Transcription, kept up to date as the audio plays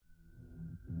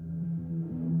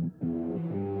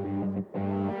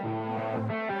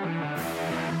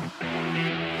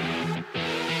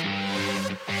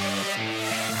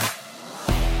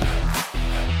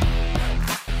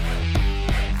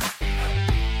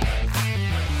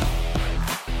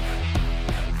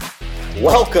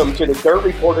Welcome to the Dirt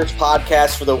Reporters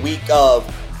podcast for the week of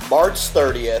March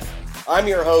 30th. I'm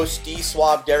your host,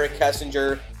 D-Swab Derek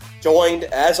Kessinger, joined,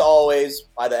 as always,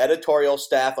 by the editorial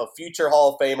staff of future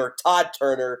Hall of Famer Todd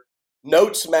Turner,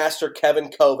 Notes Master Kevin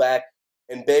Kovac,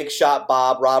 and Big Shot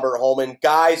Bob Robert Holman.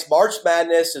 Guys, March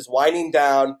Madness is winding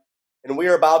down, and we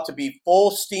are about to be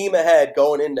full steam ahead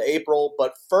going into April.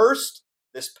 But first,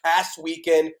 this past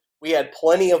weekend, we had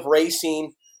plenty of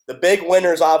racing. The big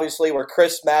winners, obviously, were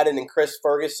Chris Madden and Chris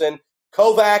Ferguson.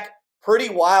 Kovac, pretty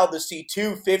wild to see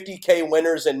two 50K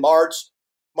winners in March,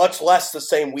 much less the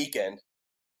same weekend.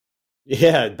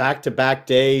 Yeah, back-to-back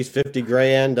days, 50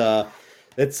 grand.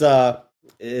 It's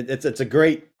a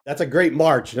great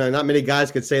March. Not many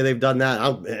guys could say they've done that.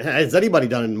 Has anybody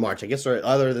done it in March? I guess, or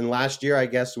other than last year, I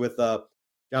guess, with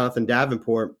Jonathan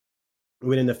Davenport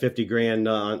winning the 50 grand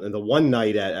on the one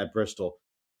night at Bristol.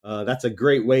 That's a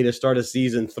great way to start a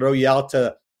season. Throw you out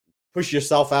to push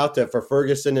yourself out for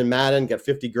Ferguson and Madden, get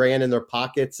 50 grand in their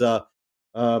pockets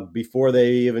before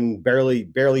they even barely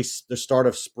the start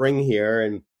of spring here.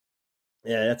 And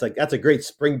yeah, that's a great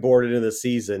springboard into the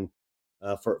season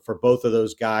for both of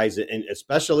those guys, and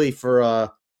especially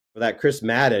for that Chris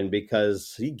Madden,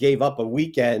 because he gave up a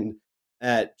weekend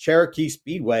at Cherokee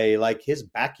Speedway, like his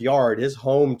backyard, his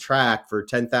home track, for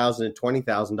 $10,000 and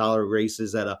 $20,000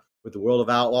 races with the World of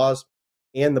Outlaws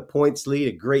and the points lead,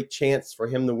 a great chance for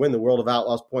him to win the World of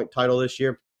Outlaws point title this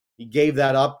year. He gave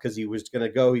that up because he was going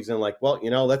to go. He's going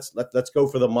to let's go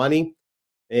for the money.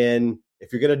 And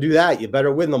if you're going to do that, you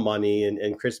better win the money.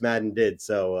 And Chris Madden did.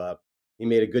 So he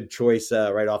made a good choice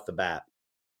right off the bat.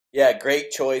 Yeah, great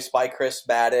choice by Chris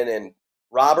Madden. And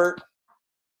Robert,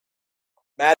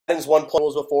 Madden's won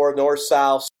polls before, North,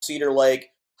 South, Cedar Lake.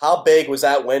 How big was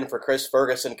that win for Chris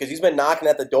Ferguson? Because he's been knocking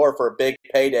at the door for a big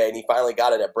payday, and he finally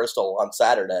got it at Bristol on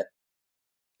Saturday.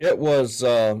 It was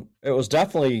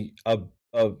definitely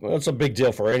it's a big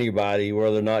deal for anybody,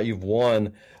 whether or not you've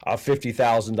won a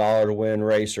 $50,000 to win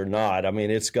race or not. I mean,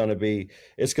 it's going to be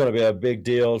a big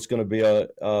deal. It's going to be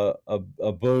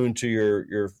a boon to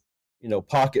your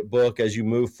pocketbook as you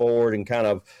move forward and kind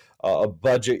of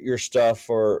budget your stuff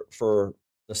for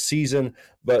the season.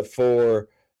 But for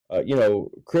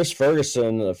Chris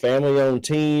Ferguson, a family-owned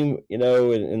team,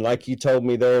 and like you told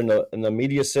me there in the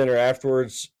media center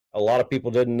afterwards, a lot of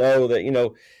people didn't know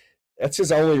that, that's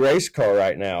his only race car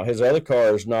right now. His other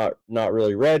car is not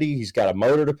really ready. He's got a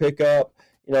motor to pick up.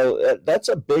 That's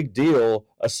a big deal,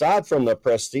 aside from the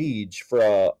prestige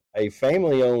for a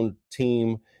family-owned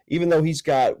team, even though he's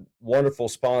got wonderful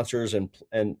sponsors and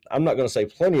I'm not going to say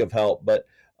plenty of help, but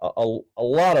a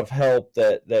lot of help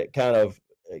that kind of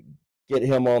get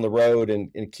him on the road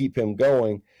and keep him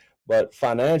going. But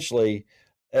financially,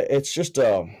 it's just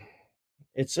a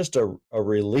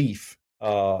relief,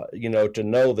 to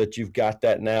know that you've got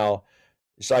that now.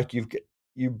 It's like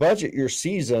you budget your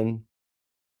season,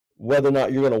 whether or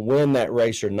not you're going to win that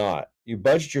race or not. You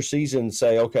budget your season and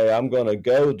say, okay, I'm going to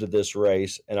go to this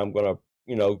race and I'm going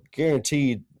to,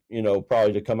 guaranteed,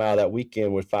 probably to come out of that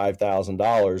weekend with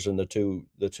 $5,000 in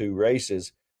the two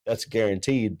races. That's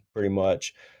guaranteed pretty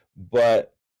much.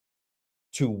 But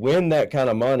to win that kind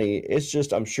of money,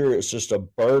 I'm sure it's just a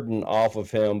burden off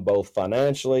of him, both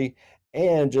financially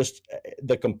and just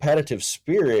the competitive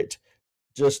spirit,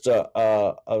 just to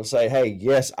say, hey,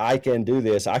 yes, I can do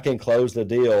this. I can close the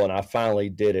deal. And I finally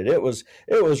did it. It was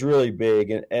really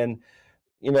big. And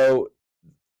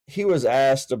he was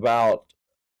asked about,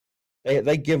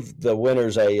 they give the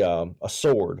winners a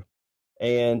sword,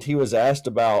 and he was asked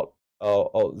about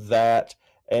that.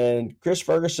 And Chris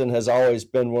Ferguson has always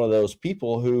been one of those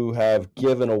people who have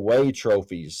given away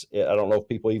trophies. I don't know if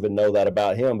people even know that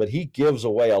about him, but he gives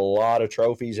away a lot of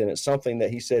trophies, and it's something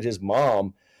that he said his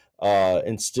mom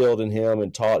instilled in him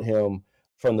and taught him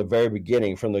from the very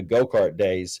beginning, from the go-kart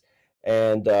days.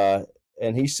 And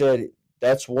he said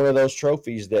that's one of those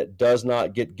trophies that does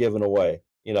not get given away.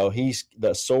 He's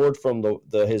the sword from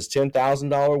his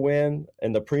 $10,000 win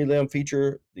in the prelim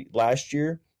feature last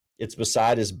year. It's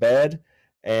beside his bed.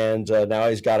 And now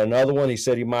he's got another one. He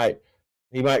said he might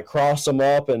cross them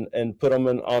up and put them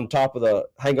on top of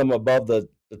hang them above the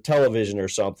television or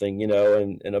something,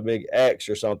 in a big X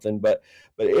or something. But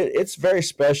it's very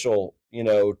special,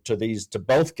 to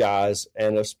both guys,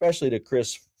 and especially to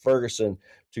Chris Ferguson,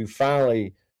 to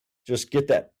finally just get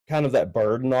that kind of that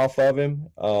burden off of him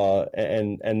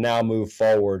and now move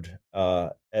forward.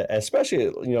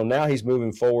 Especially, now he's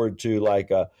moving forward to like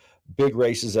big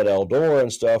races at Eldora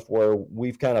and stuff, where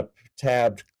we've kind of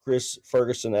tabbed Chris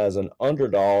Ferguson as an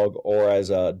underdog or as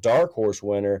a dark horse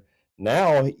winner.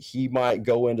 Now he might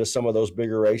go into some of those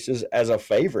bigger races as a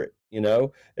favorite.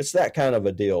 It's that kind of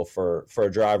a deal for a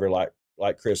driver like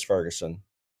like Chris Ferguson.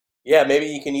 Yeah, maybe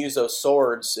you can use those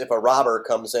swords if a robber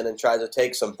comes in and tries to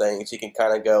take some things. You can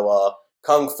kind of go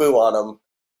kung fu on them,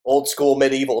 old school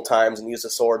medieval times, and use the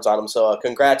swords on them. So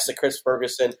congrats to Chris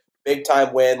Ferguson. Big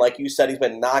time win. Like you said, he's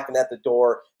been knocking at the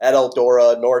door at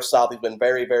Eldora, north south. He's been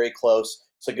very, very close.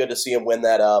 So good to see him win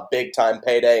that big time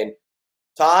payday. And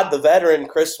Todd, the veteran,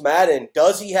 Chris Madden,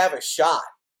 does he have a shot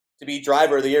to be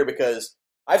driver of the year? Because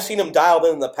I've seen him dialed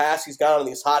in the past. He's gone on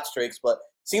these hot streaks, but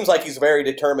seems like he's very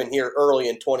determined here early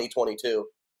in 2022.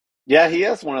 Yeah, he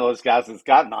is one of those guys that's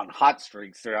gotten on hot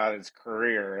streaks throughout his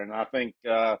career, and I think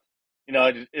it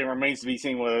remains to be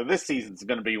seen whether this season's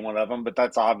going to be one of them. But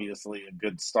that's obviously a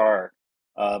good start.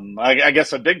 I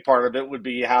guess a big part of it would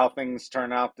be how things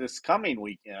turn out this coming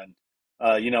weekend.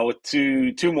 With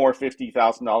two more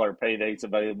 $50,000 paydays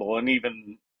available, and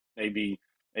even maybe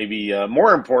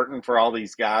more important for all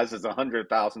these guys is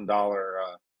 $100,000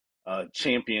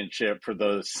 championship for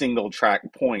the single track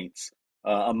points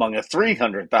among a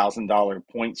 $300,000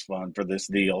 points fund for this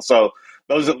deal. So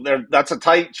that's a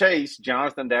tight chase.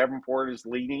 Jonathan Davenport is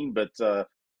leading, but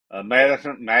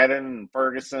Madden,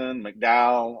 Ferguson,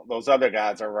 McDowell, those other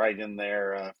guys are right in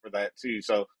there for that too.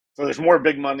 So there's more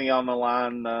big money on the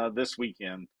line this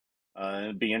weekend.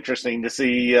 It'd be interesting to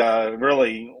see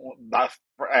really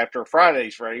after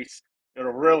Friday's race.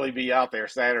 It'll really be out there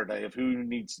Saturday of who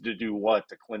needs to do what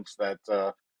to clinch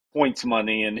that points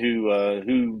money, and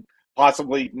who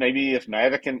possibly, maybe if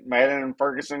Madden and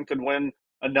Ferguson could win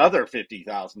another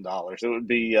 $50,000, it'd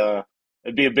be a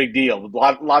big deal.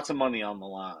 Lots of money on the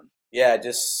line. Yeah,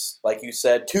 just like you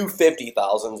said, two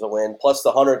 $50,000s to win, plus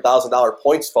the $100,000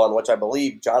 points fund, which I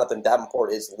believe Jonathan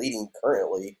Davenport is leading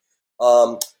currently.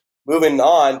 Moving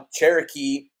on,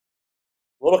 Cherokee.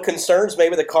 Little concerns,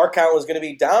 maybe the car count was going to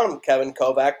be down, Kevin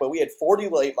Kovac, but we had 40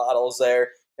 late models there.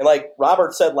 And like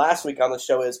Robert said last week on the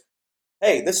show is,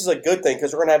 hey, this is a good thing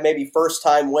because we're going to have maybe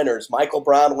first-time winners. Michael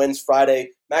Brown wins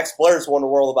Friday. Max Blair's won the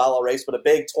World of Outlaw race, but a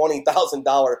big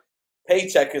 $20,000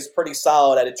 paycheck is pretty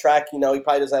solid at a track, he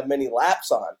probably doesn't have many laps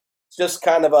on. It's just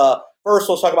kind of first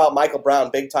we'll talk about Michael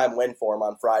Brown, big-time win for him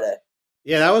on Friday.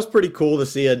 Yeah, that was pretty cool to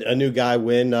see a new guy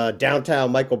win.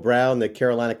 Downtown Michael Brown, the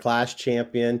Carolina Clash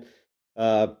champion.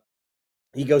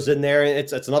 He goes in there, and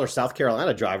it's another South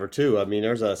Carolina driver too. I mean,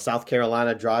 there's a South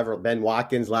Carolina driver, Ben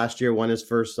Watkins, last year won his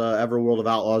first ever World of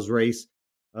Outlaws race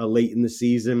late in the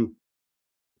season.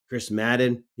 Chris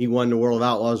Madden, he won the World of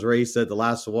Outlaws race at the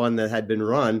last one that had been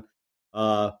run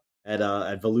at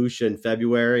Volusia in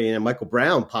February, and Michael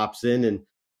Brown pops in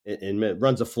and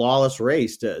runs a flawless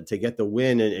race to get the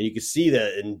win, and you can see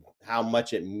that and how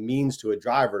much it means to a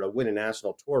driver to win a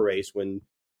national tour race when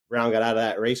Brown got out of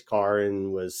that race car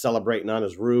and was celebrating on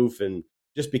his roof and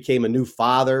just became a new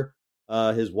father.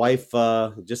 His wife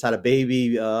just had a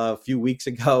baby a few weeks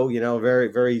ago,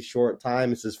 very, very short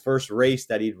time. It's his first race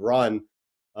that he'd run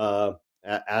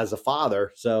as a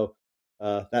father. So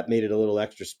that made it a little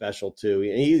extra special too.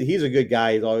 And he's a good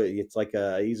guy.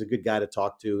 He's a good guy to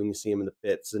talk to when you see him in the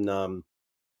pits, and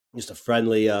just a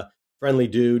friendly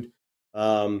dude.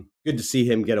 Good to see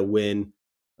him get a win.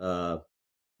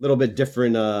 Little bit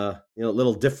different,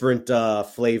 little different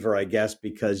flavor, I guess,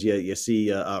 because you see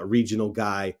a regional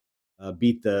guy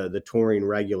beat the touring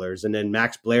regulars, and then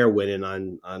Max Blair winning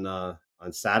on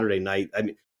Saturday night. I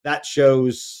mean, that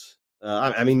shows.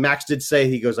 Max did say,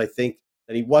 he goes, I think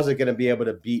that he wasn't going to be able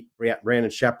to beat Brandon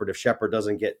Sheppard if Sheppard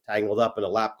doesn't get tangled up in a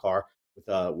lap car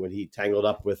when he tangled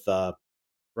up with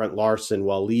Brent Larson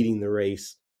while leading the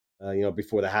race,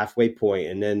 before the halfway point,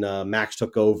 and then Max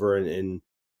took over and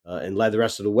led the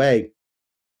rest of the way.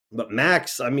 But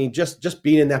Max, just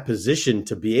being in that position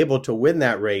to be able to win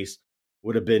that race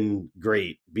would have been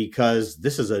great, because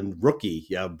this is a rookie,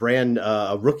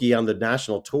 a rookie on the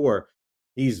national tour.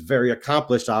 He's very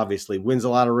accomplished, obviously, wins a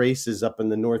lot of races up in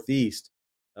the Northeast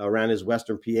around his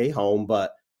Western PA home,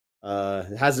 but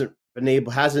hasn't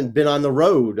been on the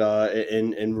road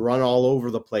and run all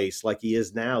over the place like he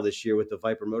is now this year with the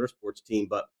Viper Motorsports team.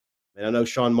 But I know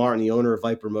Sean Martin, the owner of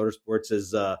Viper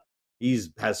Motorsports,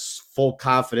 has full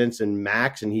confidence in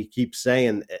Max, and he keeps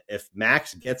saying if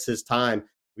Max gets his time,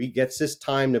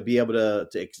 to be able to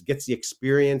gets the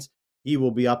experience, he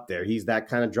will be up there. He's that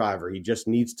kind of driver. He just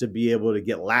needs to be able to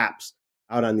get laps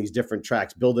out on these different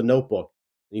tracks, build a notebook.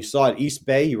 And you saw at East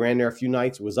Bay, he ran there a few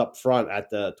nights, was up front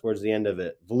towards the end of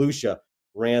it. Volusia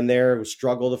ran there,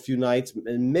 struggled a few nights,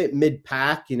 mid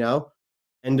pack,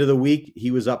 end of the week,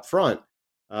 he was up front.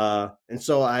 And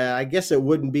so I guess it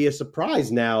wouldn't be a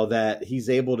surprise now that he's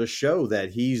able to show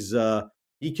that he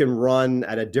can run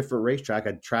at a different racetrack,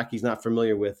 a track he's not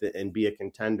familiar with, and be a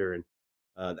contender.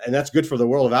 And that's good for the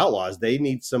World of Outlaws. They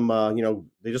need some,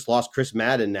 they just lost Chris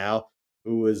Madden now.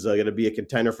 who is going to be a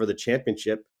contender for the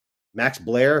championship. Max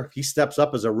Blair, he steps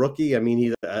up as a rookie. I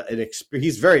mean,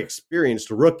 he's very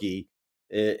experienced rookie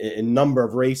in number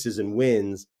of races and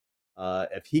wins.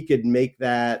 If he could make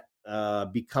that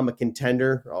become a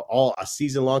contender, a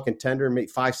season-long contender, make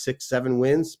 5, 6, 7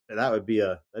 wins, that'd be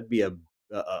a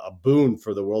boon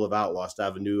for the World of Outlaws to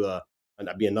have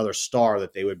that'd be another star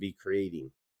that they would be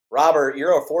creating. Robert,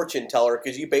 you're a fortune teller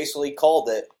because you basically called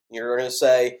it. You're going to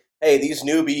say, hey, these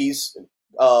newbies,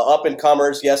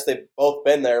 up-and-comers, yes, they've both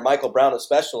been there, Michael Brown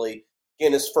especially,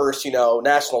 getting his first,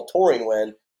 national touring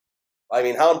win. I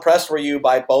mean, how impressed were you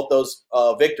by both those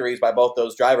victories by both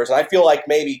those drivers? And I feel like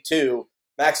maybe, too,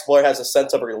 Max Blair has a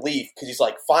sense of relief because he's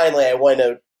like, finally, I won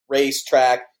a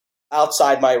racetrack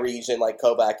outside my region, like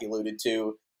Kovac alluded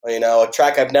to. A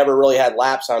track I've never really had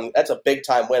laps on. That's a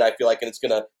big-time win, I feel like, and it's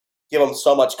going to give him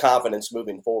so much confidence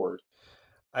moving forward.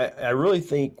 I really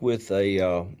think with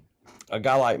a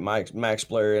guy like Max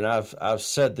Blair, and I've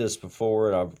said this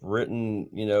before, and I've written,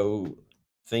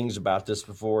 things about this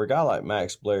before. A guy like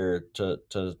Max Blair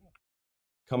to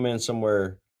come in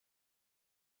somewhere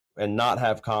and not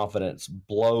have confidence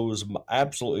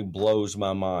absolutely blows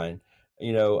my mind.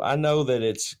 I know that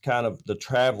it's kind of the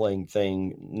traveling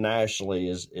thing nationally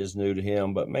is new to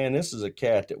him, but man, this is a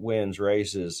cat that wins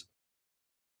races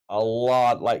a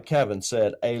lot. Like Kevin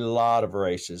said, a lot of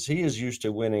races. He is used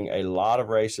to winning a lot of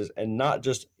races, and not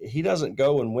just, he doesn't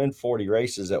go and win 40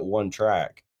 races at one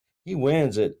track. He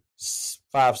wins at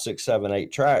 5, 6, 7,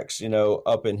 8 tracks,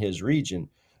 up in his region.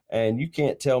 And you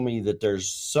can't tell me that there's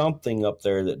something up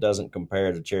there that doesn't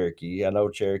compare to Cherokee. I know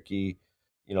Cherokee,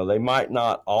 they might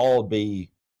not all be,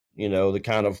 the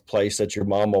kind of place that your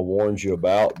mama warns you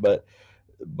about, but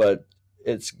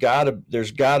there's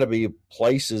gotta be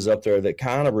places up there that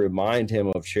kind of remind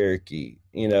him of Cherokee,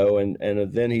 and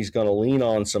then he's going to lean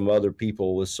on some other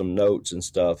people with some notes and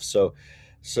stuff. So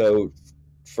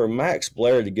for Max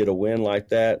Blair to get a win like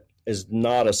that is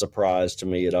not a surprise to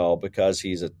me at all, because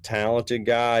he's a talented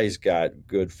guy. He's got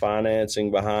good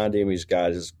financing behind him. He's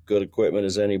got as good equipment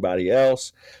as anybody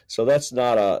else. So that's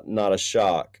not a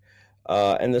shock.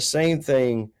 And the same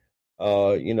thing,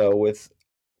 with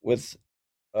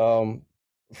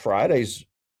Friday's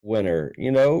winner.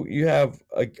 You have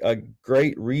a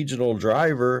great regional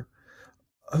driver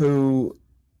who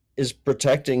is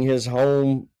protecting his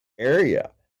home area,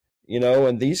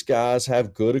 and these guys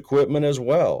have good equipment as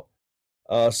well.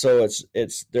 So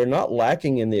they're not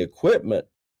lacking in the equipment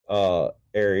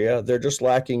area. They're just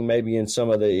lacking maybe in some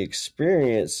of the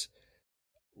experience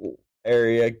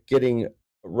area,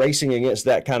 racing against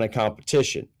that kind of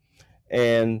competition.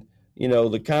 And,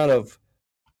 the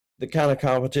kind of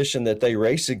competition that they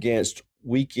race against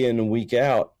week in and week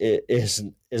out is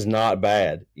not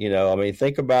bad.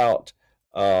 Think about,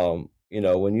 when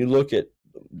you look at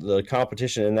the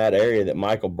competition in that area that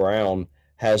Michael Brown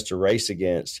has to race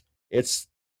against, it's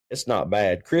not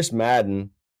bad. Chris Madden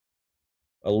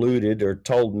alluded or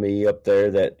told me up there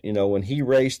that, when he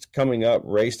raced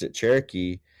at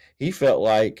Cherokee, he felt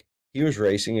like he was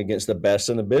racing against the best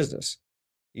in the business.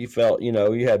 He felt,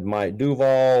 you had Mike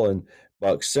Duval and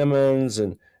Buck Simmons,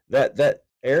 and that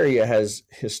area has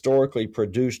historically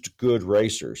produced good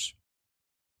racers.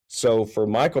 So for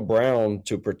Michael Brown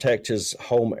to protect his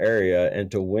home area and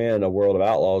to win a World of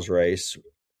Outlaws race,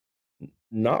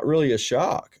 not really a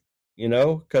shock,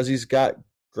 because he's got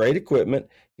great equipment.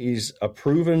 He's a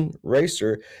proven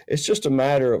racer. It's just a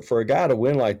matter of, for a guy to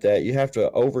win like that, you have to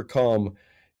overcome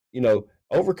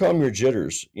your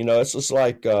jitters. It's just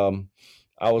like,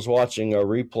 I was watching a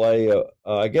replay,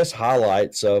 I guess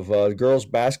highlights of a girls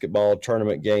basketball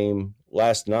tournament game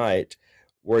last night,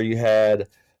 where you had,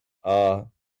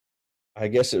 I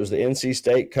guess it was the NC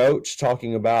State coach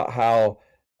talking about how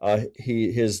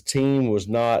his team was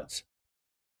not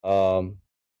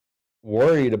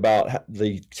worried about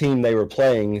the team they were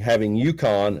playing having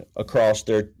UConn across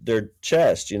their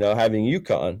chest, having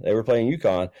UConn. They were playing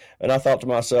UConn. And I thought to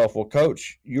myself, well,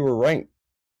 coach, you were ranked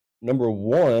number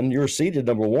 1, you were seeded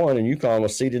number 1, and UConn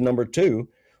was seeded number 2.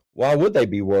 Why would they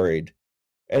be worried?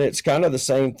 And it's kind of the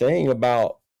same thing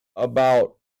about a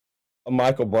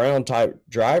Michael Brown type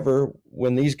driver.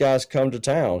 When these guys come to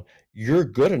town, you're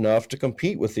good enough to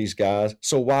compete with these guys.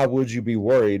 So why would you be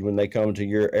worried when they come to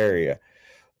your area?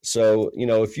 So,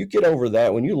 if you get over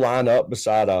that, when you line up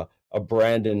beside a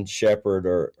Brandon Shepherd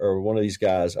or one of these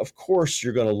guys, of course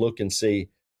you're going to look and see,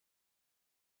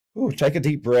 take a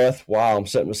deep breath. Wow, I'm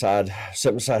sitting beside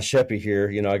Sheppy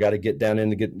here. I got to get down in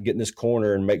to get in this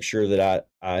corner and make sure that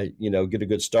I get a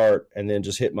good start and then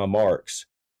just hit my marks.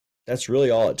 That's really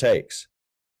all it takes.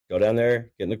 Go down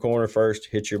there, get in the corner first,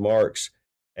 hit your marks,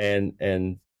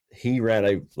 and he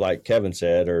ran like Kevin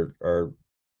said, or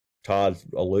Todd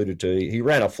alluded to, he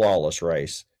ran a flawless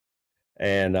race,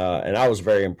 and I was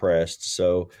very impressed.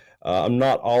 So I'm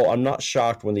not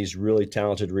shocked when these really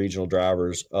talented regional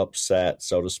drivers upset,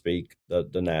 so to speak,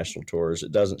 the national tours.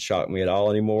 It doesn't shock me at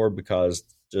all anymore, because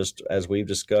just as we've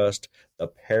discussed, the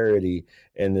parity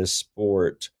in this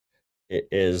sport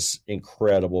is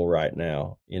incredible right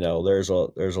now. There's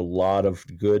a lot of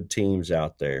good teams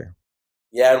out there.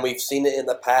 Yeah, and we've seen it in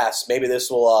the past. Maybe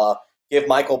this will give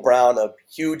Michael Brown a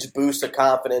huge boost of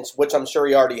confidence, which I'm sure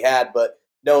he already had, but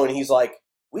knowing he's like,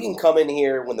 we can come in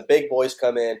here when the big boys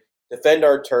come in, defend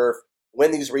our turf,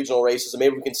 win these regional races, and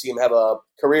maybe we can see him have a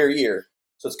career year.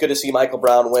 So it's good to see Michael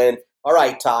Brown win. All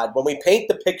right, Todd, when we paint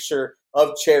the picture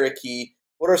of Cherokee,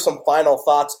 what are some final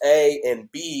thoughts, A,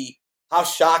 and B, how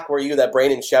shocked were you that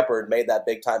Brandon Sheppard made that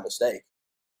big-time mistake?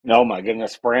 Oh, my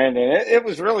goodness, Brandon. It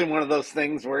was really one of those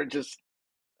things where it just,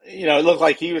 it looked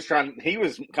like he was kind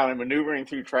of maneuvering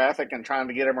through traffic and trying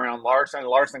to get him around Larson.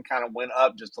 Larson kind of went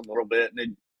up just a little bit,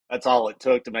 and that's all it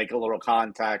took to make a little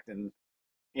contact. And,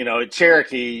 at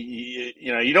Cherokee,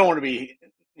 you don't want to be,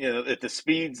 at the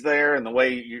speeds there and the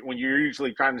way when you're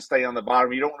usually trying to stay on the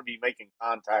bottom, you don't want to be making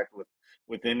contact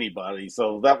with anybody.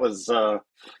 So that was,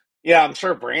 I'm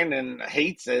sure Brandon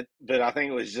hates it, but I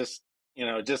think it was just,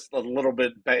 just a little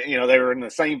bit, they were in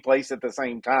the same place at the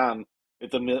same time at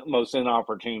the most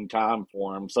inopportune time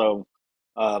for him. So,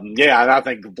 and I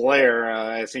think Blair,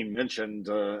 as he mentioned,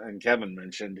 and Kevin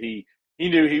mentioned, he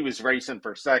knew he was racing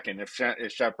for second if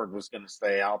Sheppard was going to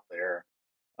stay out there.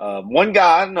 One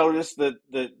guy I noticed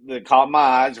that caught my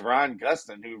eyes, Ryan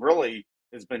Gustin, who really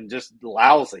has been just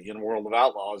lousy in World of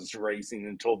Outlaws racing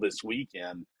until this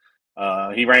weekend.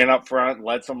 He ran up front,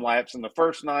 led some laps in the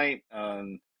first night,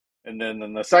 and then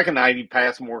in the second night he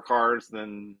passed more cars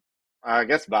than I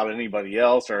guess about anybody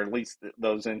else, or at least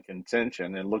those in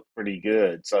contention, and looked pretty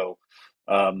good. So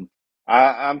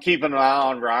I'm keeping an eye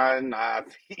on Ryan. I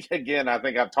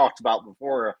think I've talked about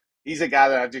before. He's a guy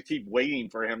that I just keep waiting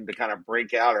for him to kind of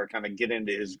break out or kind of get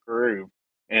into his groove.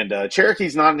 And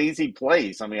Cherokee's not an easy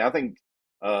place. I mean, I think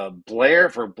Blair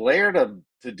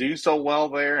to do so well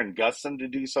there and Gustin to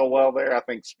do so well there, I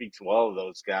think speaks well of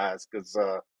those guys, because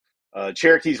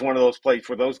Cherokee's one of those places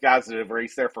where those guys that have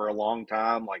raced there for a long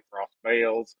time, like Ross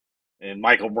Bales and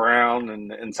Michael Brown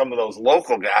and some of those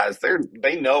local guys,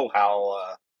 they know how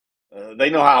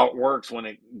it works when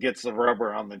it gets the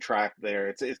rubber on the track there.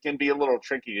 It can be a little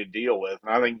tricky to deal with.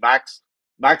 And I think Max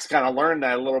kind of learned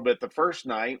that a little bit the first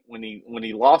night when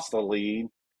he lost the lead.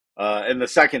 And the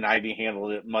second night he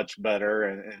handled it much better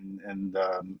and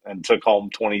took home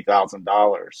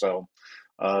 $20,000. So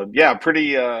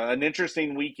pretty an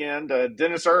interesting weekend.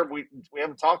 Dennis Erb, we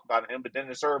haven't talked about him, but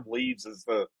Dennis Erb leads as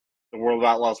the World of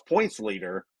Outlaws points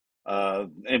leader,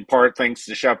 in part thanks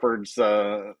to Sheppard's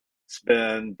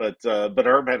spin, but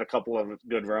Erb had a couple of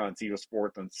good runs. He was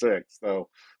fourth and sixth. So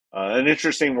an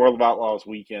interesting World of Outlaws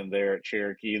weekend there at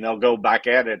Cherokee, and they'll go back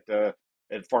at it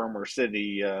at Farmer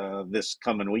City this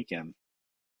coming weekend.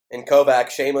 And Kovac,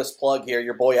 shameless plug here,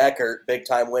 your boy Eckert, big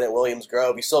time win at Williams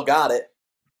Grove. You still got it.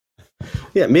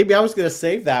 Yeah, maybe I was going to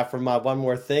save that for my one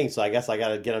more thing, so I guess I got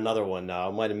to get another one now.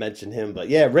 I might have mentioned him, but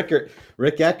yeah, Rick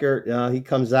Eckert, he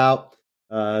comes out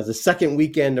the second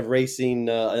weekend of racing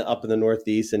up in the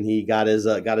Northeast, and he got his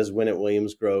win at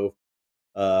Williams Grove.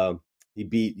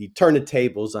 He turned the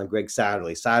tables on Greg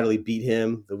Satterley. Satterley beat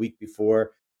him the week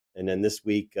before, and then this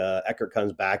week Eckert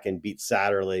comes back and beats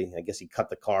Satterley. I guess he cut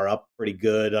the car up pretty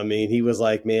good. I mean, he was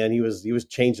like, man, he was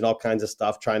changing all kinds of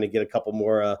stuff, trying to get a couple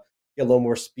more. Get a little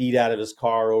more speed out of his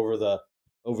car over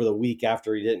the week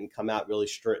after he didn't come out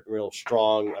real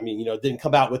strong. I mean, didn't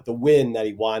come out with the win that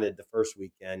he wanted the first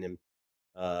weekend. And,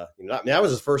 that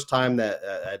was his first time that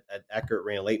at Eckert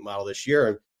ran a late model this year.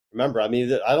 And remember, I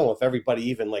mean, I don't know if everybody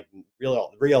even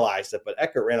realized it, but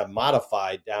Eckert ran a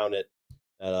modified down at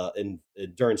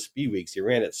during speed weeks. He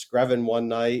ran at Screven one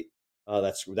night.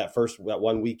 That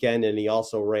one weekend. And he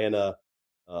also ran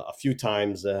a few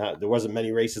times. There wasn't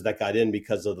many races that got in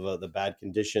because of the bad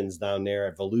conditions down there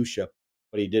at Volusia,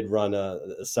 but he did run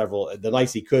several. The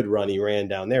nights he could run, he ran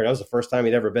down there. That was the first time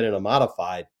he'd ever been in a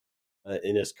modified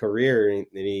in his career, and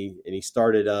he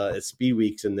started at Speed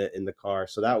Weeks in the car.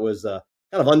 So that was kind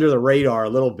of under the radar a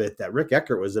little bit that Rick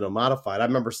Eckert was in a modified. I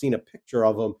remember seeing a picture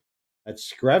of him at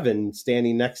Screven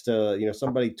standing next to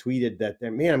somebody tweeted that,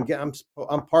 man,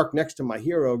 I'm parked next to my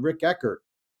hero Rick Eckert,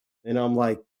 and I'm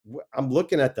like. I'm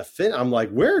looking at the fin. I'm like,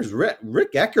 where's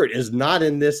Rick Eckert is not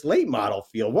in this late model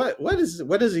field. What is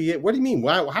he? What do you mean?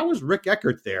 How is Rick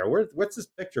Eckert there? What's this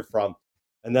picture from?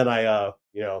 And then I,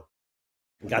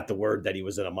 got the word that he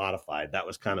was in a modified. That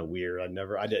was kind of weird.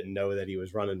 I didn't know that he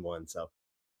was running one. So,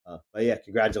 but yeah,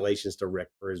 congratulations to Rick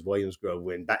for his Williams Grove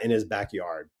win in his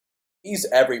backyard. He's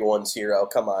everyone's hero.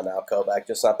 Come on now, Kovac.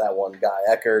 Just not that one guy.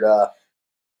 Eckert,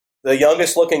 the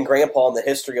youngest looking grandpa in the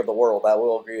history of the world. I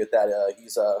will agree with that.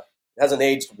 He's hasn't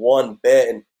aged one bit.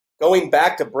 And going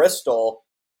back to Bristol,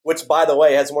 which, by the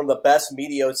way, has one of the best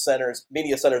media centers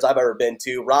I've ever been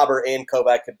to. Robert and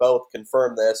Kovac could both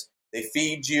confirm this. They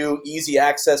feed you, easy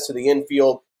access to the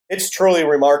infield. It's truly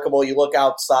remarkable. You look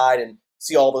outside and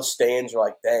see all those stands. You're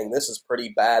like, dang, this is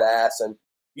pretty badass. And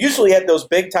usually at those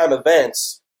big-time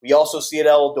events, we also see at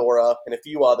Eldora and a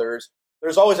few others,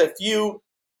 there's always a few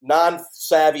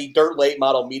non-savvy dirt late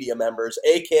model media members,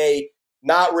 a.k.a.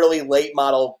 not really late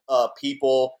model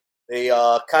people. They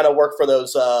kind of work for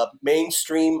those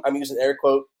mainstream, I'm using air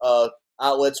quote,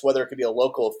 outlets, whether it could be a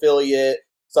local affiliate,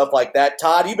 stuff like that.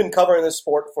 Todd, you've been covering this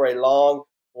sport for a long,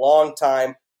 long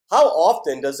time. How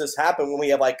often does this happen when we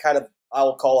have I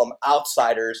will call them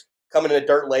outsiders coming into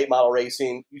dirt late model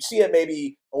racing? You see it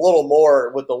maybe a little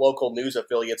more with the local news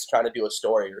affiliates trying to do a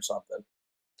story or something.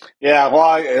 Yeah, well,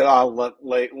 I'll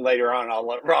later on. I'll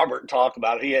let Robert talk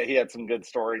about it. He had some good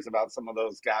stories about some of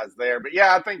those guys there. But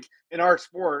yeah, I think in our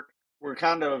sport we're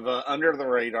kind of under the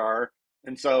radar,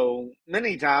 and so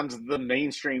many times the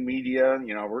mainstream media,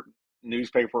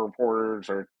 newspaper reporters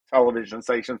or television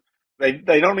stations, they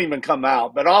don't even come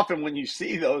out. But often when you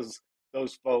see those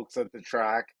folks at the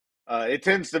track, it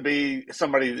tends to be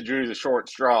somebody that drew the short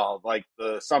straw, like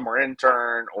the summer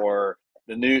intern or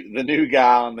the new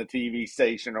guy on the TV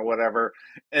station or whatever.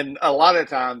 And a lot of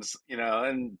times,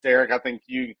 and Derek, I think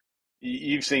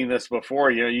you've seen this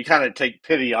before, you kind of take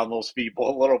pity on those people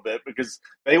a little bit because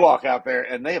they walk out there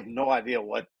and they have no idea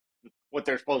what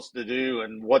they're supposed to do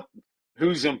and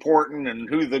who's important and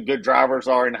who the good drivers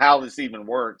are and how this even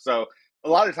works. So a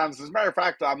lot of times, as a matter of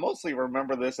fact, I mostly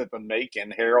remember this at the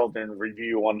Macon Herald and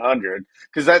Review 100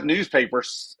 because that newspaper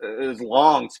is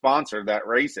long sponsored that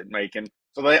race at Macon.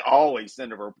 So they always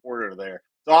send a reporter there.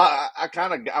 So I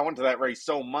went to that race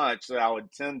so much that I would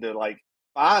tend to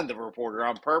find the reporter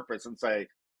on purpose and say,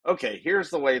 okay, here's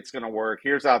the way it's going to work.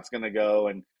 Here's how it's going to go.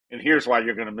 And here's why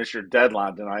you're going to miss your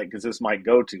deadline tonight because this might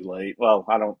go too late. Well,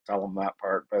 I don't tell them that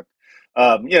part, but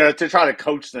to try to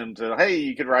coach them to, hey,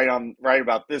 you could write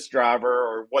about this driver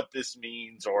or what this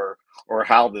means or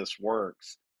how this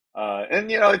works.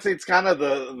 It's kind of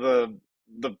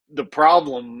the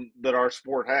problem that our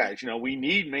sport has. We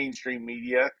need mainstream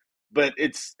media, but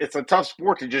it's a tough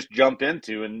sport to just jump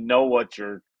into and know what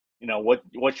you're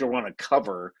what you want to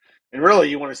cover. And really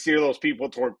you want to steer those people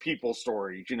toward people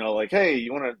stories, hey,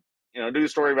 you want to do a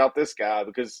story about this guy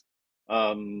because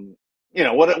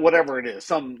whatever it is,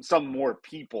 some more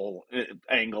people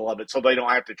angle of it, so they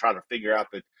don't have to try to figure out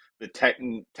the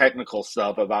technical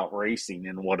stuff about racing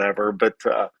and whatever. But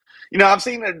I've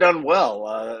seen it done well,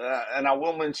 and I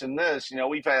will mention this.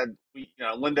 We've had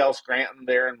Lindell Scranton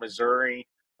there in Missouri,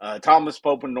 Thomas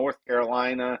Pope in North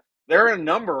Carolina. There are a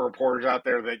number of reporters out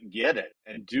there that get it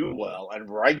and do well and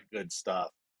write good stuff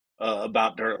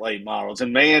about dirt late models.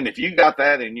 And man, if you got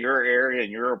that in your area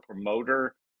and you're a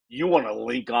promoter, you want to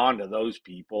link on to those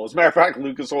people. As a matter of fact,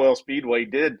 Lucas Oil Speedway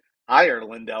did hire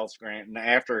Lindell Scranton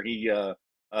after he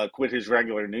quit his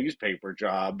regular newspaper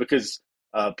job because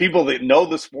people that know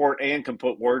the sport and can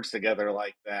put words together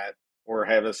like that or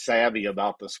have a savvy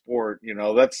about the sport,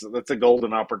 that's a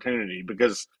golden opportunity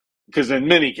because in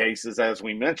many cases, as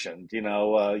we mentioned,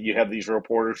 you have these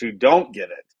reporters who don't get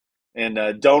it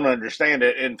and don't understand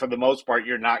it. And for the most part,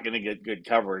 you're not going to get good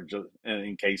coverage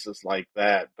in cases like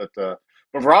that. But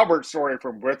Robert's story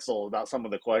from Bristol about some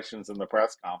of the questions in the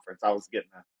press conference, I was getting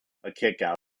a kick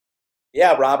out.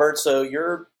 Yeah, Robert. So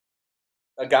you're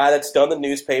a guy that's done the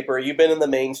newspaper. You've been in the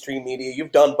mainstream media.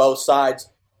 You've done both sides,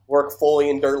 work fully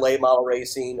in dirt late model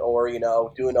racing or,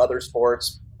 doing other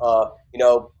sports,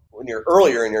 when you're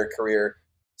earlier in your career.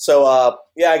 So, I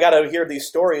got to hear these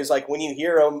stories. Like when you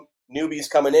hear them, newbies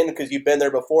coming in because you've been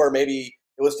there before, maybe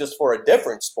it was just for a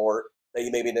different sport that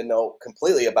you maybe didn't know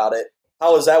completely about it.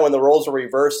 How was that when the roles were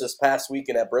reversed this past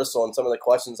weekend at Bristol and some of the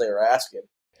questions they were asking?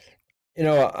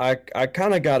 I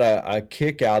kind of got a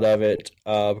kick out of it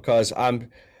because I'm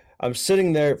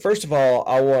sitting there. First of all,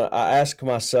 I asked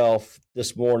myself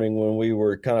this morning when we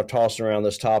were kind of tossing around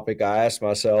this topic, I asked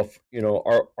myself,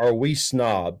 are we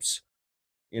snobs?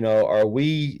 Are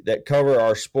we that cover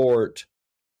our sport?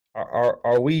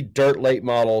 Are we dirt late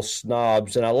model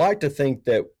snobs? And I like to think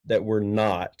that we're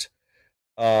not.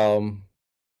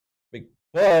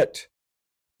 But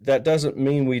that doesn't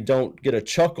mean we don't get a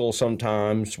chuckle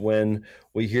sometimes when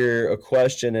we hear a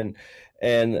question.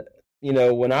 And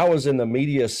when I was in the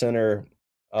media center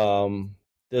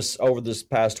this over this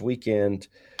past weekend.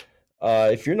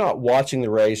 If you're not watching the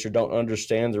race or don't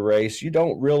understand the race, you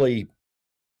don't really,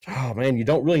 oh man, you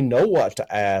don't really know what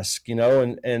to ask,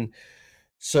 and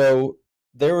so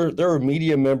there were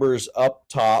media members up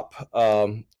top,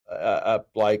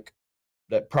 like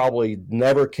that probably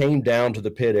never came down to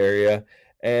the pit area,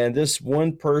 and this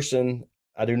one person,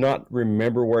 I do not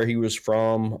remember where he was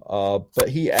from, but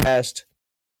he asked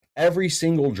every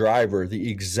single driver the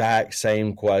exact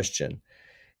same question.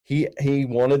 He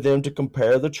wanted them to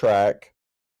compare the track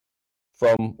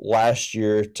from last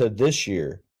year to this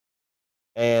year.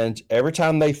 And every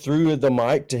time they threw the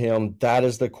mic to him, that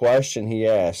is the question he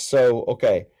asked. So,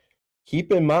 okay,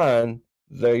 keep in mind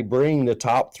they bring the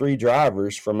top 3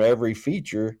 drivers from every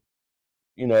feature,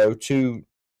 to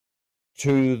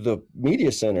the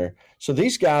media center. So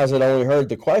these guys had only heard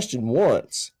the question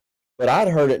once, but I'd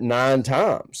heard it 9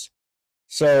 times.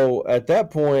 So at that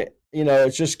point,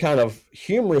 it's just kind of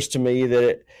humorous to me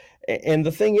that and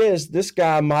the thing is, this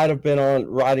guy might have been on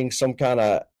writing some kind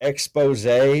of expose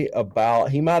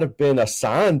about, he might have been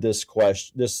assigned this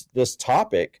question, this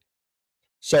topic.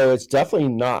 So it's definitely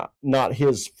not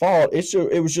his fault.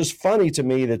 It was just funny to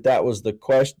me that was the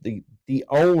question, the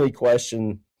only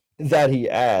question that he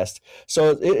asked.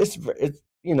 So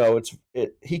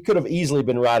he could have easily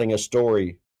been writing a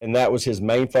story, and that was his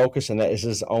main focus, and that is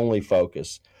his only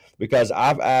focus. Because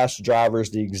I've asked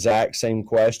drivers the exact same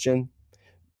question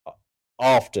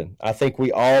often. I think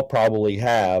we all probably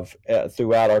have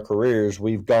throughout our careers.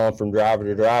 We've gone from driver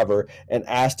to driver and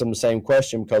asked them the same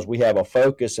question because we have a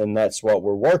focus and that's what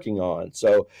we're working on.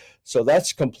 So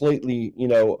that's completely,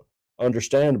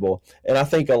 understandable. And I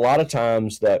think a lot of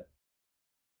times that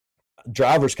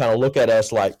drivers kind of look at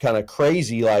us like kind of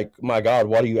crazy, like, my God,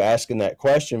 what are you asking that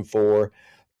question for?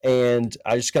 And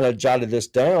I just kind of jotted this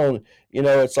down.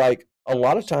 It's like a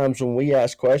lot of times when we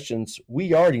ask questions,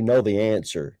 we already know the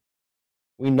answer.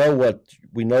 We know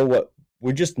what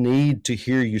we just need to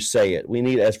hear you say it. We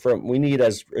need as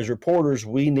reporters,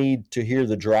 we need to hear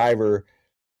the driver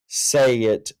say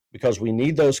it because we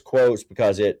need those quotes,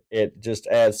 because it just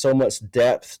adds so much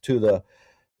depth to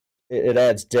it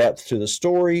adds depth to the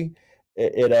story.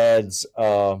 It adds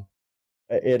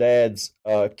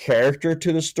character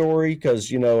to the story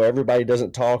because everybody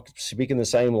doesn't speaking the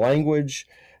same language.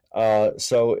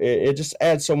 So it just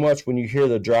adds so much when you hear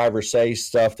the driver say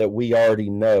stuff that we already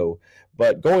know.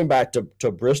 But going back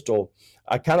to Bristol,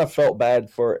 I kind of felt bad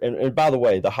for, and by the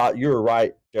way, you were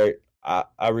right, Derek.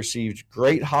 I received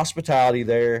great hospitality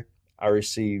there. I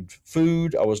received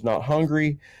food. I was not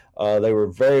hungry. They were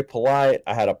very polite.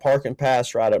 I had a parking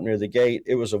pass right up near the gate.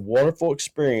 It was a wonderful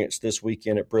experience this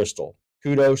weekend at Bristol.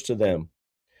 Kudos to them.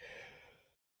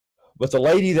 But the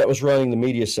lady that was running the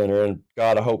media center, and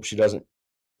God, I hope she doesn't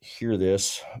hear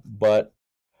this, but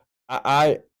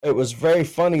it was very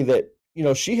funny that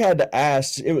she had to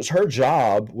ask. It was her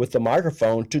job with the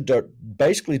microphone to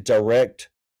basically direct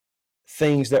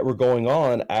things that were going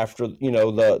on after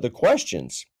the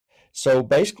questions. So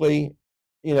basically,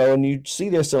 and you see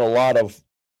this in a lot of,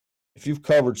 if you've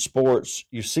covered sports,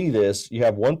 you see this. You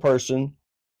have one person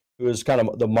who is kind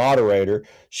of the moderator,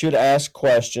 should ask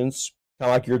questions,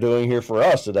 kind of like you're doing here for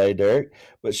us today, Derek.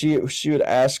 But she would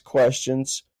ask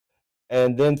questions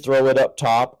and then throw it up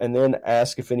top and then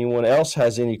ask if anyone else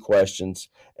has any questions.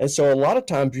 And so a lot of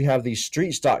times you have these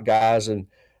street stock guys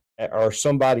or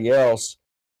somebody else,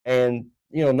 and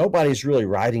nobody's really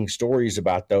writing stories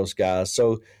about those guys.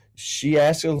 So she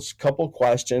asks a couple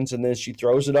questions and then she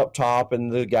throws it up top,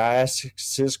 and the guy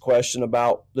asks his question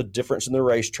about the difference in the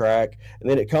racetrack, and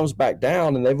then it comes back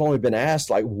down and they've only been asked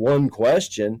like one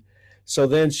question. So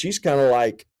then she's kind of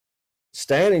like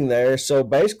standing there. So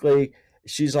basically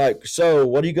she's like, so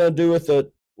what are you going to do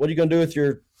with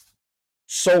your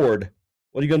sword?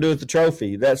 What are you going to do with the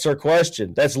trophy? That's her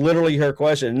question. That's literally her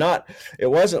question. It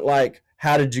wasn't like,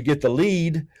 how did you get the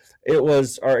lead? It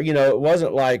was, it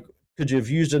wasn't like, could you have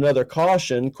used another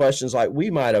caution? Questions like we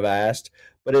might have asked,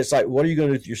 but it's like, what are you going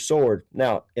to do with your sword?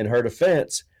 Now, in her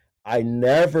defense, I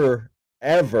never,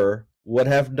 ever would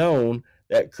have known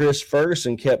that Chris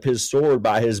Ferguson kept his sword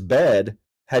by his bed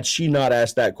had she not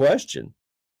asked that question.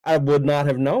 I would not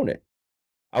have known it.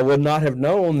 I would not have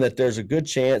known that there's a good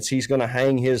chance he's going to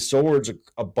hang his swords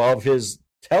above his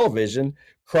television,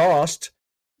 crossed,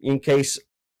 in case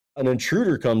an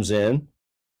intruder comes in,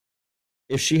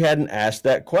 if she hadn't asked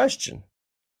that question.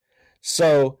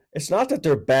 So it's not that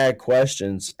they're bad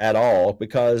questions at all,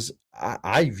 because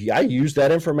I use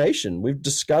that information. We've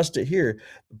discussed it here,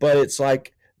 but it's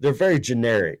like they're very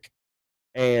generic.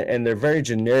 And they're very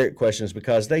generic questions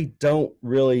because they don't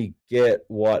really get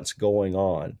what's going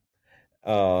on.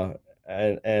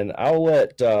 and I'll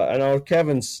let I know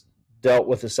Kevin's dealt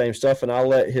with the same stuff, and I'll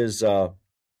let him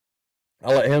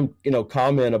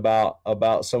comment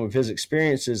about some of his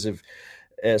experiences. If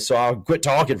So I'll quit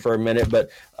talking for a minute,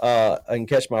 but I can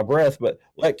catch my breath. But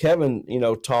let Kevin,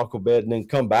 talk a bit, and then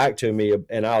come back to me,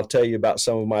 and I'll tell you about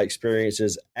some of my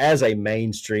experiences as a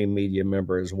mainstream media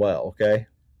member as well. Okay.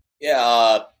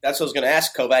 Yeah, that's what I was going to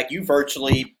ask, Kovac.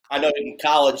 I know in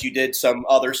college you did some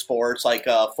other sports like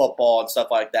football and stuff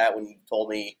like that when you told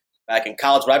me back in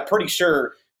college, but I'm pretty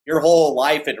sure your whole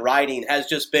life in riding has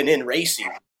just been in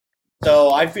racing.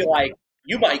 So I feel like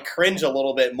you might cringe a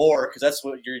little bit more because that's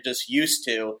what you're just used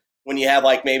to when you have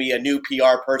like maybe a new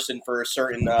PR person for a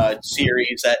certain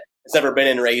series that has never been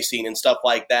in racing and stuff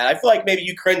like that. I feel like maybe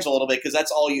you cringe a little bit because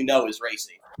that's all you know is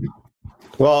racing.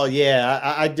 Well,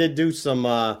 yeah, I did do some,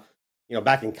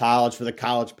 back in college for the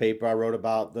college paper. I wrote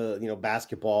about the,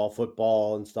 basketball,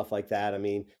 football, and stuff like that. I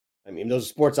mean, those are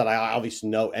sports that I obviously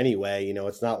know anyway.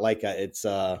 It's not like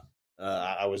I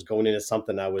was going into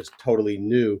something I was totally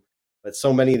new. But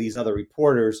so many of these other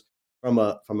reporters from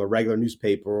a regular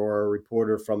newspaper or a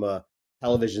reporter from a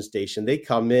television station, they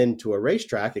come into a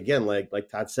racetrack again, like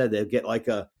Todd said, they'll get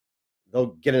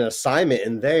an assignment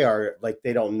and they are like,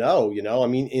 they don't know, I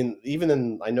mean,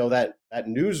 I know that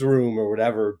newsroom or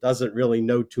whatever doesn't really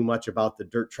know too much about the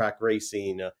dirt track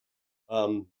racing.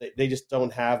 They just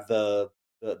don't have the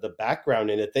background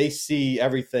in it. They see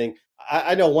everything.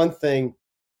 I know one thing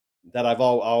that I've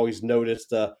always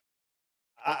noticed.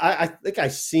 I think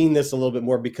I've seen this a little bit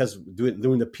more because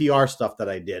doing the PR stuff that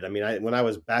I did. I mean, when I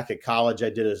was back at college,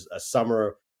 I did a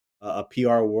summer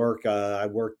PR work. I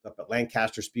worked up at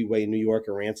Lancaster Speedway in New York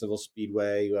and Ransomville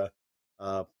Speedway,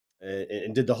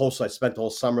 and did the whole. So I spent the whole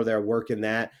summer there working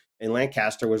that. And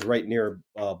Lancaster was right near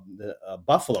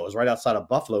Buffalo. It was right outside of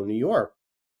Buffalo, New York.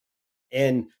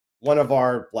 And one of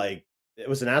our it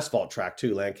was an asphalt track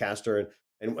too, Lancaster,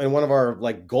 and one of our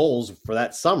goals for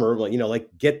that summer,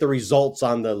 get the results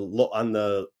on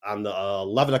the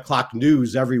 11 o'clock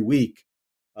news every week,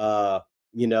 and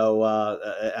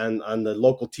on the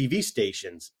local TV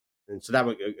stations. And so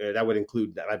that would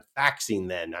include faxing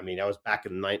then. I mean, I was back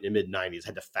in the mid 90s,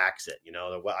 had to fax it,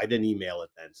 I didn't email it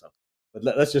then. So, but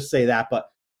let's just say that. But,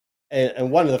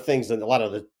 and one of the things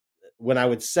that when I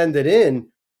would send it in,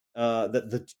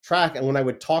 the track, and when I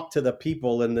would talk to the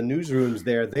people in the newsrooms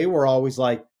there, they were always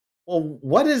like, well,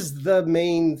 what is the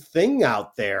main thing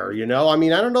out there? I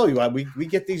mean, I don't know. We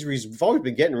get these, we've always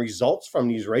been getting results from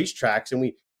these racetracks, and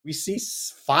we see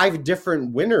 5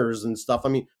 different winners and stuff. I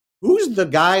mean, who's the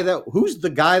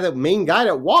main guy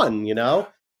that won?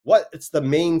 It's the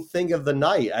main thing of the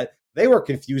night. They were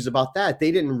confused about that.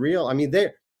 They didn't I mean,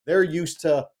 they're used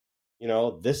to,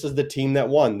 this is the team that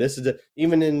won. This is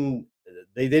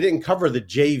they didn't cover the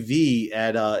JV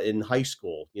in high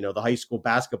school, the high school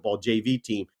basketball JV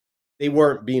team. They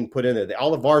weren't being put in there.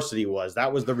 All the varsity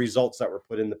that was the results that were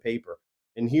put in the paper.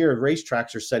 And here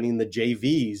racetracks are sending the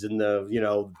JVs and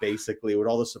basically with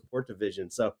all the support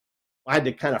divisions. So I had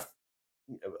to kind of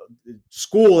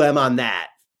school them on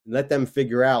that and let them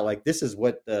figure out this is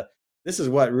what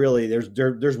really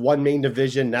there's one main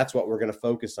division. That's what we're going to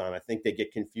focus on. I think they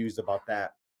get confused about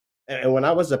that. And when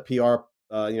I was a PR,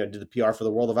 did the PR for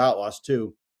the World of Outlaws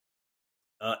too.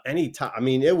 Anytime, I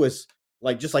mean, it was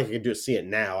just like you could see it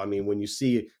now. I mean, when you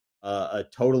see a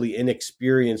totally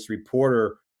inexperienced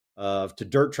reporter to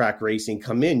dirt track racing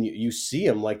come in, you see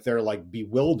them they're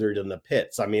bewildered in the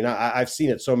pits. I mean, I've seen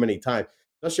it so many times,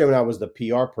 especially when I was the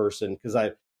PR person, because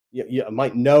you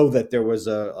might know that there was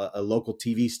a local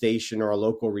TV station or a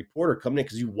local reporter coming in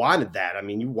because you wanted that. I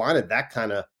mean, you wanted that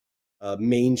kind of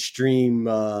mainstream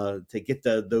to get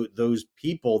those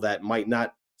people that might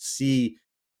not see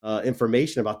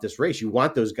information about this race. You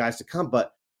want those guys to come,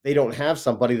 but they don't have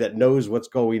somebody that knows what's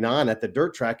going on at the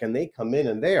dirt track, and they come in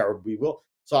and we will.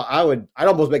 So I'd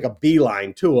almost make a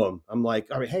beeline to them. I'm like,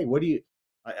 I mean, hey, what do you?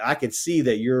 I could see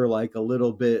that you're a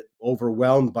little bit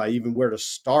overwhelmed by even where to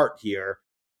start here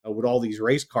with all these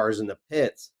race cars in the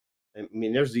pits. I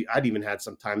mean, I'd even had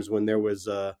some times when there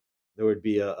would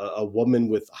be a woman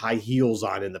with high heels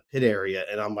on in the pit area.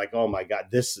 And I'm like, oh my God,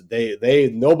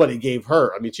 nobody gave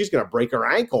her. I mean, she's going to break her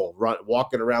ankle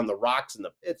walking around the rocks in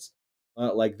the pits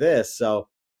like this. So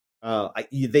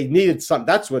they needed something.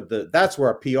 That's where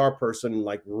a PR person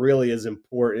really is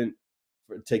important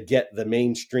to get the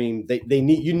mainstream.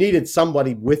 You needed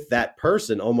somebody with that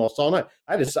person almost all night.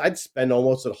 I'd spend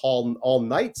almost all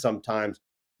night sometimes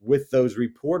with those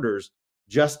reporters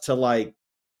just to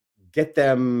get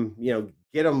them in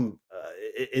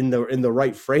the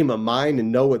right frame of mind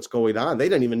and know what's going on. They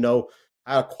didn't even know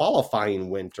a qualifying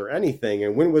win or anything.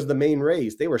 And when was the main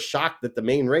race? They were shocked that the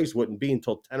main race wouldn't be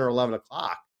until 10 or 11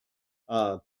 o'clock.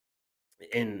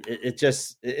 And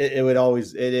it would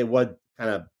always, it would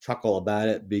kind of chuckle about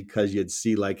it because you'd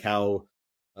see like how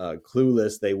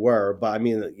clueless they were. But I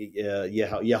mean,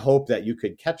 you hope that you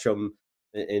could catch them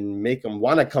and make them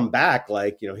want to come back.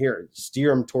 Like, here, steer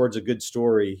them towards a good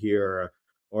story here,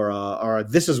 or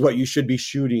this is what you should be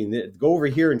shooting. Go over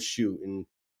here and shoot and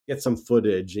get some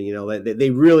footage. And, they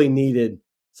really needed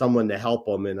someone to help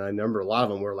them. And I remember a lot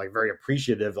of them were like very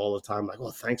appreciative all the time. Like,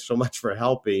 well, thanks so much for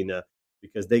helping.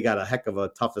 Because they got a heck of a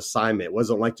tough assignment. It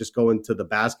wasn't like just going to the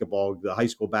high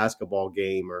school basketball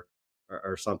game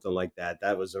or something like that.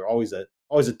 That was always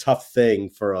a tough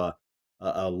thing for a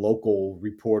local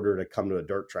reporter to come to a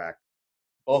dirt track.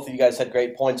 Both of you guys had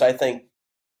great points. I think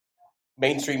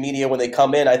mainstream media, when they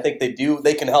come in, I think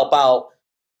they can help out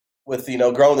with,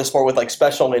 growing the sport with like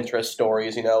special interest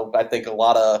stories. I think a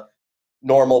lot of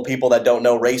normal people that don't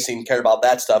know racing care about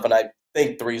that stuff. And I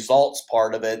think the results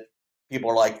part of it, people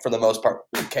are like, for the most part,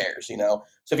 who cares, So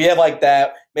if you have like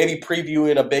that, maybe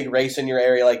previewing a big race in your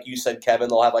area, like you said, Kevin,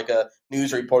 they'll have like a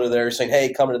news reporter there saying,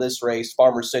 hey, come to this race,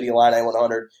 Farmer City, Illini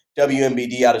 100,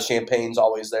 WMBD out of Champaign's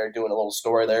always there doing a little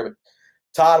story there. But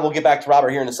Todd, we'll get back to Robert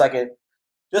here in a second.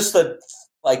 Just the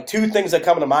two things that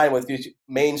come to mind with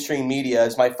mainstream media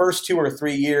is my first 2 or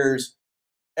 3 years,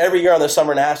 every year on the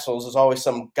Summer Nationals, there's always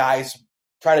some guys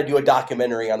trying to do a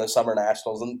documentary on the Summer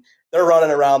Nationals, and they're running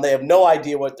around. They have no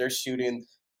idea what they're shooting.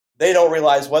 They don't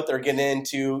realize what they're getting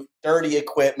into, dirty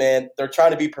equipment. They're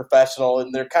trying to be professional,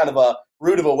 and they're kind of a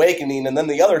rude awakening. And then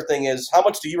the other thing is, how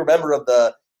much do you remember of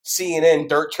the CNN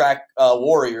Dirt Track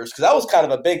Warriors? Because that was kind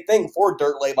of a big thing for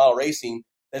dirt late model racing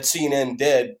that CNN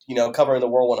did, covering the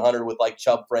World 100 with like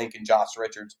Chubb Frank and Josh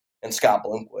Richards and Scott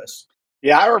Bloomquist.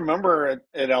 Yeah, I remember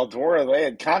at Eldora, they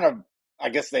had kind of, I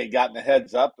guess they had gotten a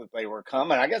heads up that they were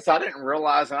coming. I guess I didn't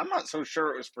realize, and I'm not so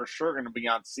sure it was for sure going to be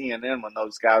on CNN when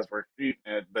those guys were shooting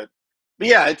it. But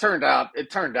yeah, it turned out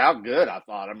good, I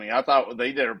thought. I mean, I thought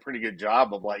they did a pretty good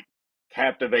job of like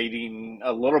captivating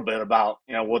a little bit about,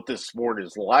 what this sport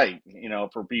is like,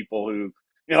 for people who,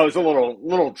 it's a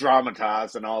little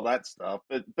dramatized and all that stuff.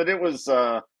 But it was,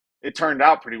 it turned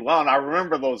out pretty well. And I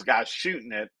remember those guys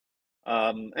shooting it.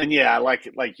 And yeah, like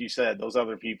you said, those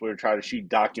other people who try to shoot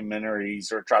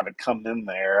documentaries or try to come in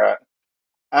there.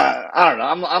 I don't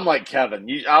know. I'm like Kevin.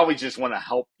 I always just want to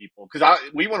help people because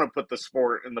we want to put the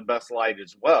sport in the best light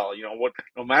as well.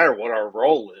 No matter what our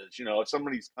role is, if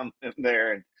somebody's coming in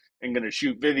there and going to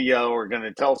shoot video or going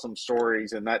to tell some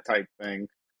stories and that type thing,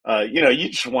 you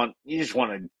just want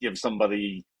to give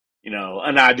somebody,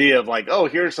 an idea of like, oh,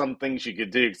 here's some things you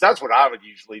could do. Because that's what I would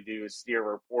usually do is steer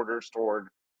reporters toward.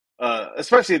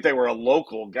 Especially if they were a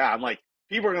local guy. I'm like,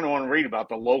 people are going to want to read about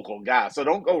the local guy. So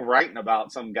don't go writing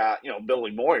about some guy, Billy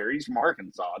Moyer. He's from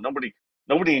Arkansas. Nobody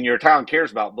in your town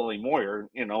cares about Billy Moyer,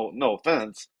 no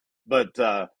offense. But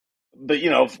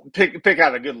pick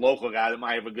out a good local guy that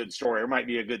might have a good story or might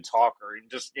be a good talker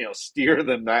and just, steer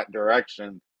them that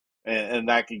direction. And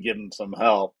that could give them some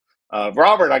help.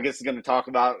 Robert, I guess, is going to talk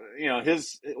about,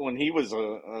 when he was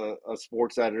a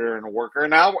sports editor and a worker.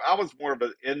 And I was more of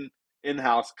an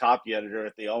in-house copy editor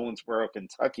at the Owensboro,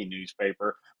 Kentucky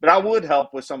newspaper, but I would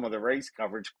help with some of the race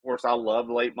coverage. Of course, I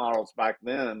loved late models back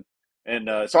then, and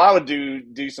so I would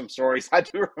do some stories. I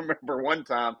do remember one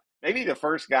time, maybe the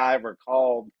first guy I ever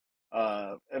called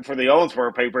for the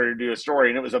Owensboro paper to do a story,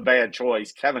 and it was a bad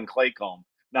choice, Kevin Claycomb.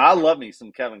 Now, I love me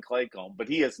some Kevin Claycomb, but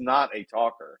he is not a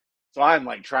talker, so I'm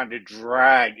like trying to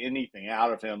drag anything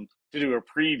out of him to do a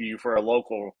preview for a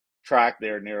local track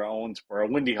there near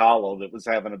Owensboro, Windy Hollow, that was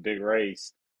having a big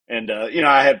race. And,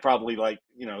 I had probably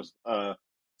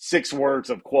 6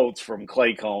 words of quotes from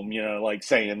Claycomb, like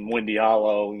saying Windy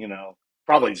Hollow,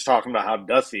 probably just talking about how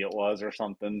dusty it was or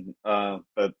something.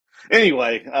 But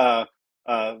anyway, I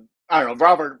don't know.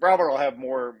 Robert will have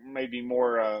more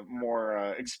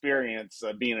experience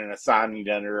being an assignment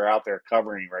editor out there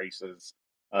covering races,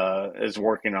 is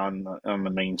working on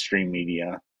the mainstream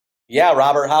media. Yeah,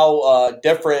 Robert, how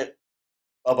different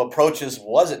of approaches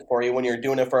was it for you when you're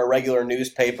doing it for a regular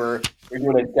newspaper? You're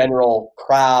doing a general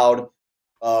crowd,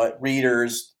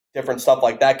 readers, different stuff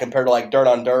like that compared to like Dirt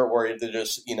on Dirt where they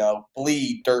just,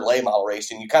 bleed dirt late model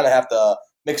racing. You kind of have to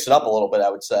mix it up a little bit, I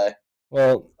would say.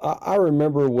 Well, I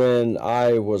remember when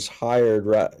I was hired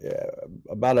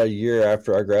about a year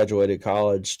after I graduated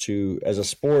college as a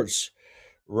sports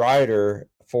writer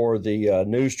for the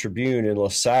News Tribune in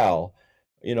LaSalle.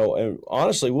 And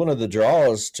honestly, one of the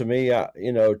draws to me,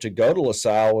 to go to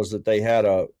LaSalle was that they had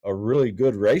a really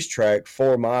good racetrack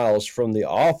 4 miles from the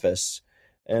office.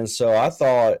 And so I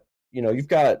thought, you've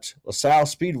got LaSalle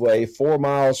Speedway 4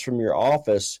 miles from your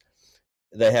office.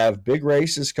 They have big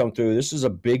races come through. This is a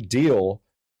big deal.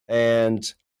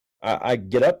 And I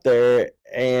get up there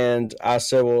and I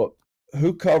said, well,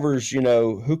 who covers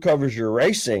your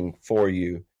racing for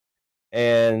you?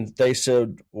 And they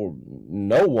said, well,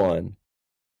 no one.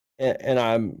 And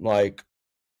I'm like,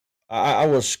 I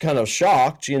was kind of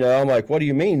shocked, I'm like, what do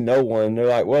you mean no one? They're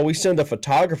like, well, we send a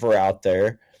photographer out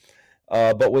there,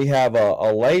 but we have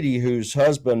a lady whose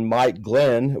husband, Mike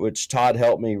Glenn, which Todd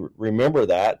helped me remember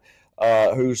that,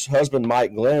 whose husband,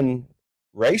 Mike Glenn,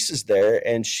 races there,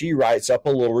 and she writes up a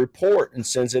little report and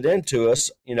sends it in to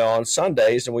us, on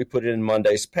Sundays, and we put it in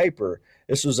Monday's paper.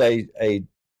 This was a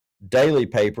daily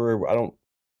paper.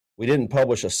 We didn't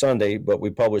publish a Sunday, but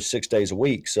we published 6 days a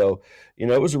week. So,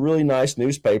 it was a really nice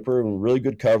newspaper and really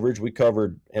good coverage. We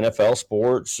covered NFL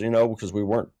sports, because we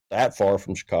weren't that far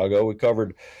from Chicago. We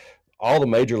covered all the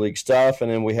major league stuff. And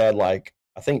then we had I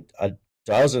think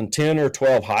 10 or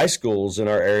 12 high schools in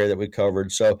our area that we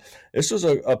covered. So this was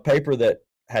a paper that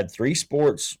had 3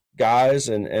 sports guys,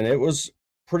 and it was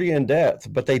pretty in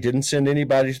depth, but they didn't send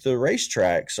anybody to the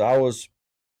racetrack. So I was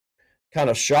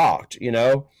kind of shocked,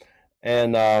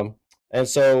 and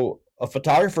so a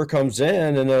photographer comes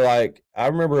in, and they're like, I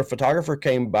remember a photographer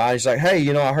came by. He's like, hey,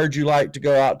 I heard you like to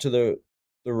go out to the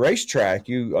racetrack.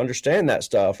 You understand that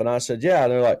stuff? And I said, yeah.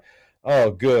 And they're like,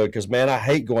 oh, good, because, man, I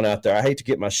hate going out there. I hate to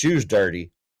get my shoes dirty.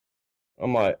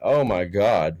 I'm like, oh, my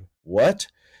God, what?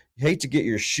 You hate to get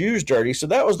your shoes dirty? So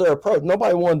that was their approach.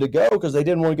 Nobody wanted to go because they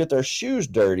didn't want to get their shoes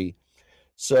dirty.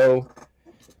 So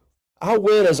I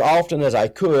went as often as I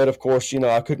could. Of course,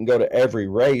 I couldn't go to every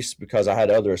race because I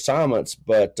had other assignments,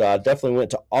 but I definitely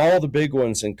went to all the big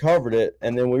ones and covered it.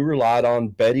 And then we relied on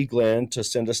Betty Glenn to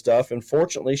send us stuff. And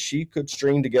fortunately, she could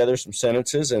string together some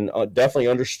sentences and definitely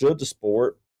understood the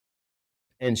sport.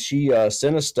 And she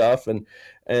sent us stuff. And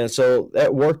so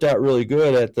that worked out really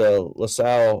good at the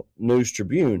LaSalle News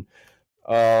Tribune.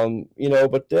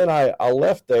 But then I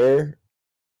left there,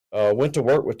 went to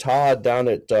work with Todd down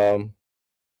at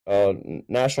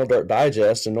National Dirt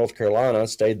Digest in North Carolina,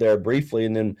 stayed there briefly,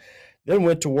 and then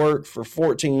went to work for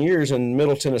 14 years in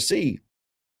Middle Tennessee.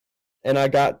 And I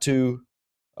got to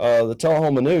the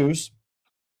Tullahoma News,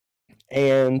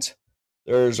 and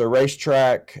there's a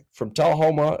racetrack from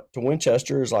Tullahoma to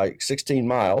Winchester is like 16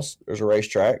 miles. There's a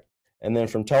racetrack. And then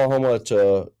from Tullahoma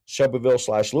to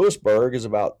Shelbyville/Lewisburg is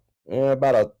about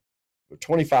a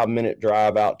 25-minute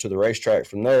drive out to the racetrack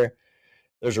from there.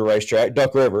 There's a racetrack,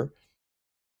 Duck River.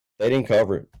 They didn't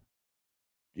cover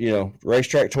it.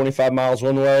 Racetrack 25 miles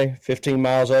one way, 15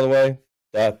 miles the other way.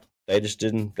 That they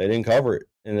didn't cover it.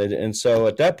 And so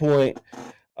at that point,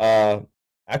 I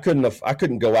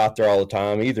couldn't go out there all the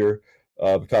time either,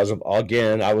 because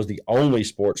again, I was the only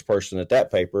sports person at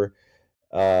that paper.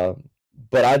 But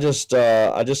I just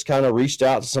kind of reached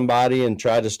out to somebody and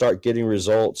tried to start getting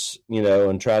results,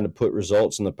 and trying to put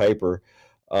results in the paper.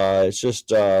 It's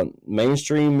just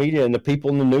mainstream media and the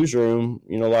people in the newsroom,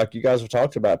 like you guys have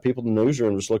talked about, people in the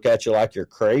newsroom just look at you like you're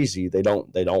crazy. They don't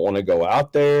want to go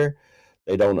out there.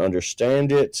 They don't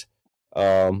understand it.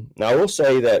 Now I will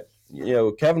say that,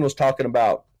 Kevin was talking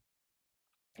about,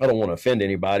 I don't want to offend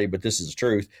anybody, but this is the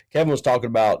truth. Kevin was talking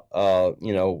about,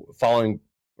 following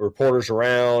reporters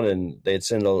around, and they'd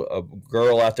send a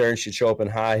girl out there and she'd show up in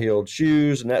high-heeled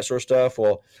shoes and that sort of stuff.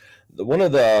 Well, one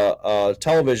of the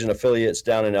television affiliates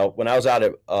down in when I was out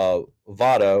at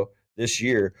Vado this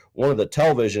year, one of the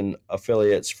television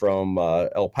affiliates from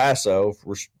El Paso,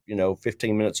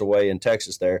 15 minutes away in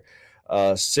Texas there,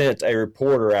 sent a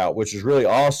reporter out, which is really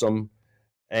awesome.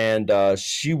 And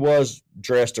she was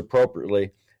dressed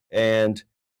appropriately, and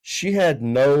she had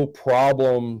no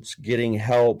problems getting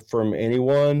help from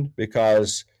anyone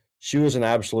because she was an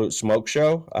absolute smoke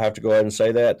show. I have to go ahead and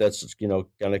say that. That's, kind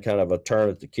of a term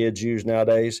that the kids use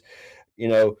nowadays,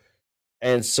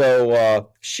 And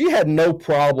so she had no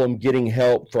problem getting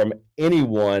help from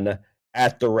anyone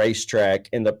at the racetrack.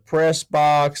 In the press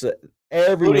box,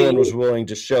 everyone was willing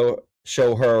to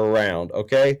show her around,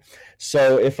 okay?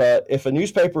 So if a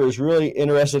newspaper is really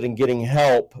interested in getting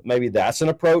help, maybe that's an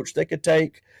approach they could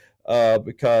take,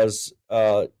 because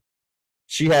I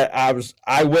was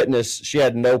eyewitness. She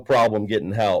had no problem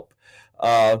getting help.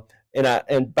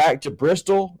 And back to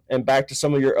Bristol and back to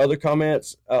some of your other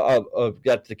comments,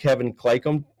 got the Kevin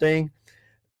Claycomb thing.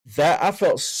 That I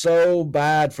felt so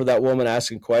bad for that woman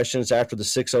asking questions after the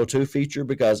 602 feature,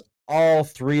 because all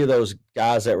 3 of those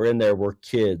guys that were in there were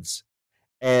kids,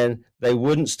 and they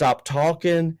wouldn't stop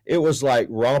talking. It was like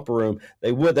romper room.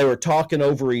 They were talking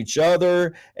over each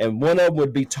other, and one of them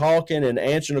would be talking and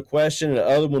answering a question, and the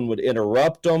other one would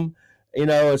interrupt them.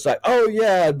 It's like, oh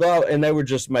yeah, blah, and they were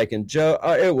just making jokes.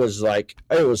 It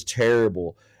was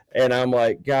terrible. And I'm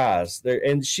like, guys,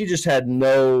 and she just had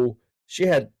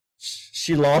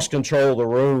she lost control of the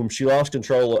room. She lost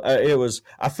control.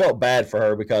 I felt bad for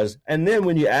her and then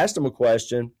when you asked them a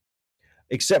question,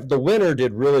 except the winner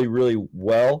did really, really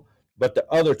well, but the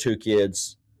other two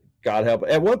kids, God help.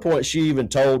 At one point, she even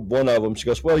told one of them, she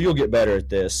goes, "Well, you'll get better at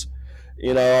this."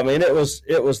 I mean, it was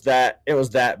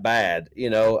that bad.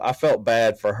 I felt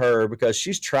bad for her because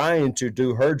she's trying to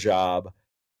do her job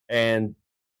and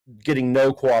getting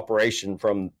no cooperation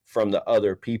from the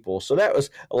other people. So that was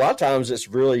a lot of times it's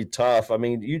really tough. I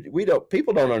mean,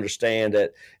 people don't understand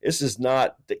that this is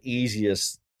not the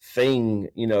easiest thing,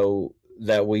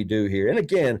 that we do here. And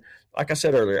again, like I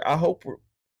said earlier, I hope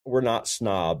we're not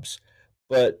snobs,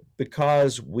 but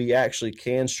because we actually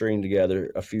can string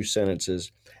together a few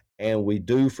sentences and we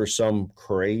do, for some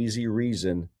crazy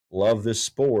reason, love this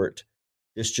sport,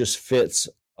 this just fits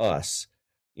us,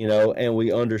 and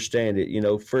we understand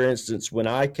it. For instance, when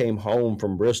I came home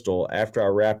from Bristol, after I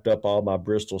wrapped up all my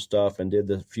Bristol stuff and did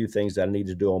the few things that I needed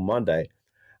to do on Monday,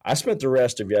 I spent the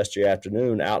rest of yesterday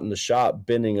afternoon out in the shop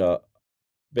bending a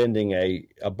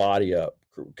body up,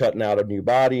 cutting out a new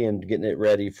body and getting it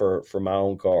ready for my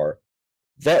own car.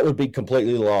 That would be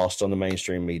completely lost on the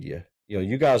mainstream media.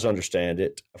 You guys understand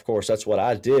it. Of course, that's what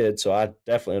I did, so I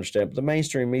definitely understand. But the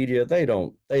mainstream media, they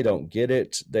don't get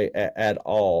it at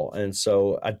all. And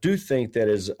so I do think that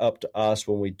is up to us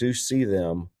when we do see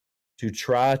them to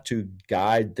try to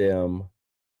guide them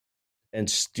and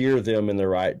steer them in the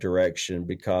right direction,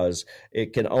 because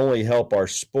it can only help our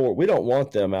sport. We don't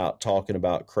want them out talking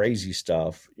about crazy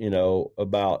stuff,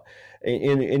 about,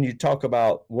 and you talk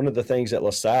about one of the things at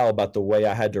LaSalle about the way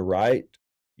I had to write.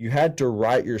 You had to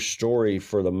write your story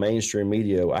for the mainstream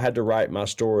media. I had to write my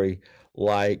story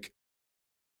like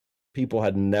people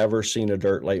had never seen a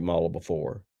dirt late model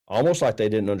before, almost like they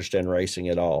didn't understand racing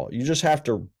at all. You just have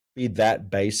to be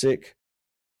that basic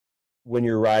when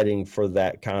you're writing for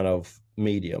that kind of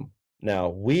medium. Now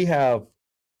we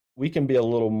can be a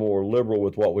little more liberal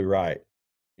with what we write.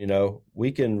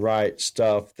 We can write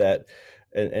stuff that,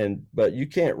 but you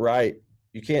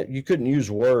couldn't use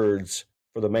words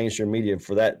for the mainstream media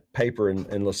for that paper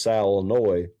in LaSalle,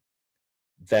 Illinois,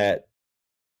 that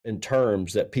in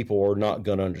terms that people are not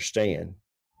going to understand.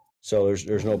 So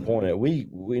there's no point in it. We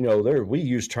know we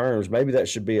use terms. Maybe that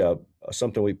should be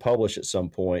something we publish at some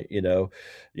point.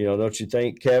 Don't you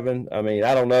think, Kevin? I mean,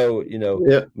 I don't know.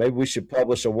 Yeah. Maybe we should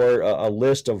publish a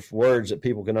list of words that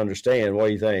people can understand. What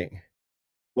do you think?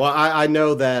 Well, I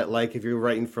know that, like, if you're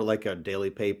writing for like a daily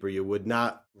paper, you would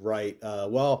not write.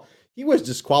 Well, he was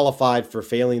disqualified for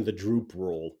failing the droop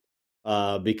rule.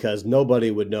 Because nobody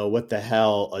would know what the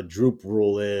hell a droop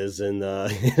rule is, and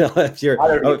if you're,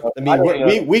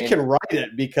 we can write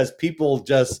it because people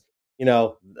just,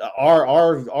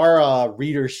 our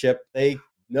readership, they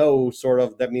know sort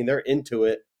of. I mean, they're into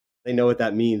it, they know what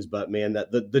that means. But man,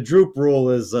 that the droop rule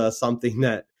is something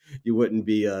that you wouldn't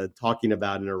be talking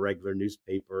about in a regular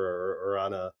newspaper or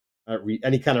on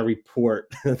any kind of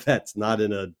report that's not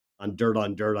on dirt,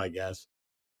 I guess.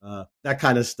 That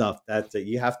kind of stuff that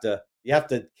you have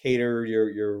to cater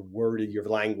your word and your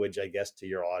language, I guess, to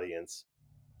your audience.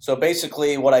 So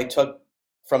basically what I took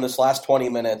from this last 20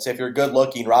 minutes, if you're good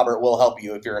looking, Robert will help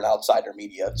you if you're an outsider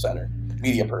media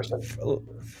person.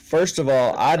 First of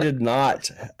all, I did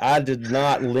not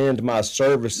lend my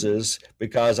services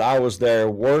because I was there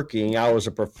working. I was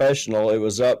a professional. It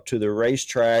was up to the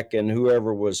racetrack and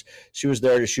she was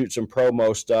there to shoot some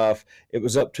promo stuff. It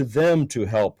was up to them to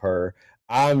help her.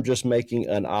 I'm just making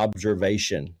an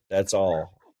observation. That's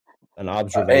all. An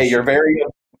observation. Hey,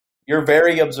 you're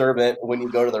very observant when you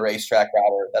go to the racetrack,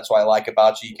 Robert. That's what I like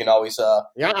about you. You can always find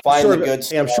the good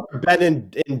stuff. I'm sure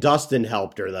Ben and Dustin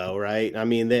helped her, though, right? I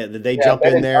mean, they jump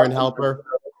in there and help her.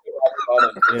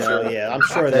 Yeah, I'm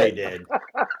sure they did.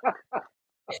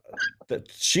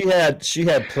 She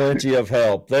had plenty of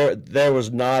help. There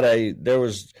was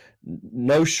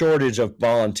no shortage of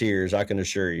volunteers, I can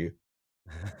assure you.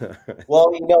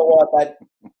 Well, you know what?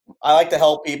 I like to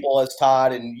help people, as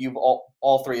Todd and you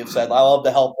all three have said. I love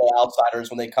to help the outsiders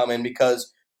when they come in,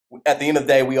 because at the end of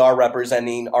the day, we are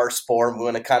representing our sport. We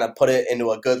want to kind of put it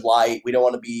into a good light. We don't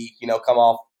want to be, come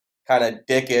off kind of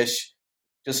dickish.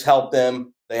 Just help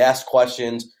them. They ask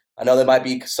questions. I know there might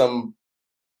be some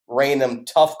random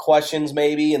tough questions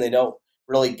maybe, and they don't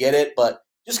really get it, but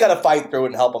just got to fight through it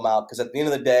and help them out, because at the end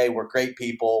of the day, we're great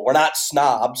people. We're not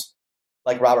snobs,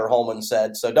 like Robert Holman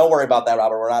said. So don't worry about that,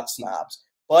 Robert. We're not snobs.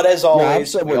 But as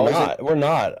always, we're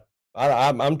not.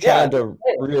 I'm trying to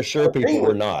reassure people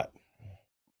we're not.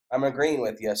 I'm agreeing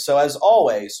with you. So as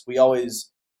always, we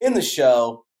always end the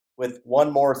show with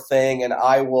one more thing, and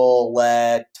I will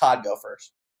let Todd go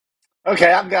first.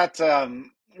 Okay, I've got.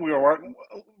 We were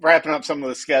wrapping up some of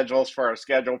the schedules for our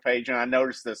schedule page, and I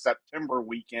noticed the September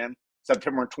weekend,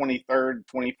 September 23rd,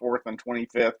 24th, and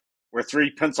 25th, where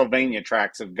 3 Pennsylvania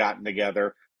tracks have gotten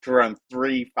together to run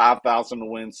 3 5,000 to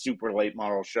win super late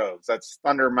model shows. That's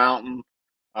Thunder Mountain,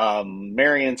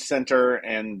 Marion Center,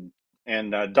 and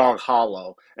Dog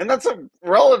Hollow, and that's a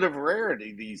relative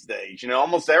rarity these days.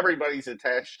 Almost everybody's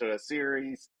attached to a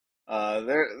series.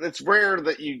 It's rare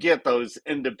that you get those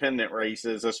independent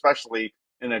races, especially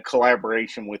in a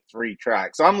collaboration with 3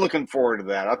 tracks. So I'm looking forward to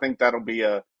that. I think that'll be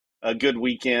a good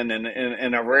weekend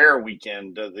and a rare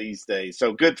weekend these days.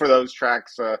 So good for those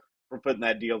tracks for putting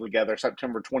that deal together.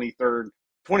 September 23rd,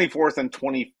 24th, and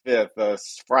 25th,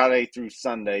 Friday through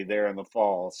Sunday there in the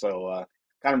fall. So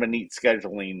kind of a neat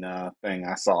scheduling thing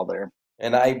I saw there.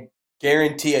 And I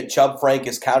guarantee it, Chubb Frank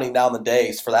is counting down the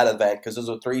days for that event because those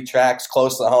are 3 tracks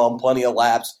close to home, plenty of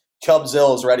laps.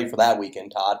 Chubbzilla is ready for that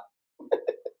weekend, Todd.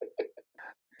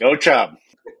 Go Chubb.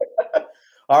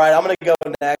 All right, I'm going to go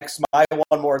next. My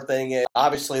one more thing is,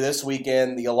 obviously, this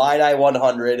weekend, the Illini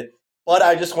 100, but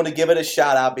I just want to give it a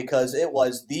shout-out because it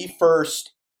was the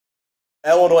first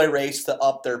Illinois race to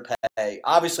up their pay.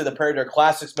 Obviously, the Prairie Dare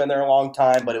Classic's been there a long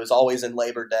time, but it was always in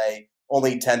Labor Day,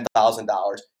 only $10,000.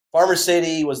 Farmer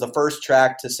City was the first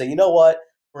track to say, you know what,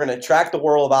 we're going to track the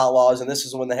World of Outlaws, and this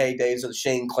is when the heydays of the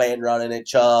Shane Clan running it,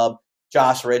 Chubb,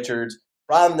 Josh Richards,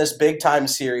 brought in this big-time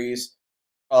series,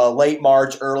 late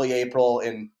March, early April,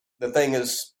 and the thing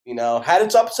is, had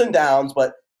its ups and downs,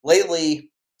 but lately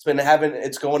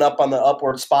it's going up on the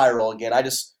upward spiral again. I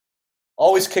just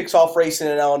always kicks off racing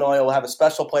in Illinois. It will have a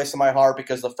special place in my heart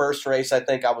because the first race, I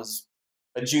think I was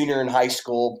a junior in high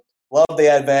school. Love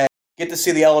the event. Get to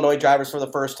see the Illinois drivers for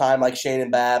the first time, like Shane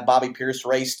and Babb. Bobby Pierce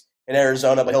raced in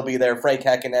Arizona, but he'll be there. Frank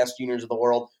Hecken, juniors of the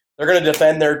world. They're going to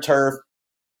defend their turf.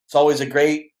 It's always a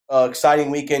great,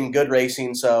 exciting weekend, good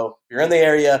racing. So if you're in the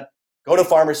area, go to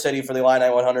Farmer City for the Illini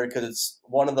 100 because it's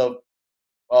one of the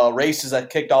races that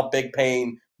kicked off Big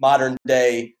Pain, modern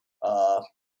day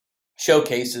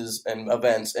showcases and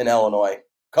events in Illinois.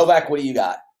 Kovac, what do you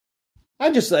got?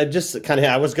 I just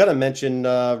I was going to mention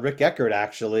Rick Eckert,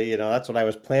 actually. That's what I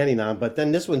was planning on. But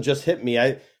then this one just hit me.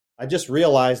 I just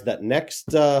realized that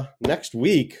next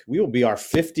week we will be our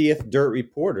 50th Dirt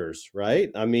Reporters,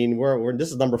 right? I mean,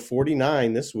 this is number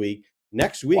 49 this week.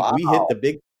 Next week we hit the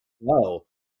big low.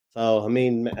 So I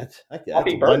mean, that's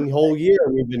one whole year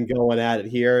we've been going at it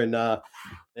here, and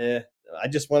I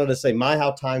just wanted to say,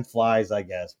 how time flies, I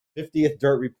guess. 50th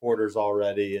Dirt Reporters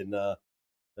already, and I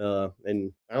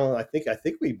don't know, I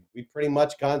think we pretty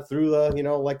much gone through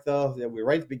we're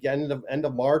right at the beginning of end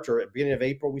of March or at the beginning of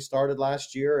April we started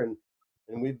last year,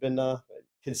 and we've been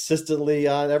consistently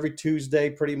on every Tuesday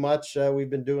pretty much we've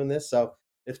been doing this, so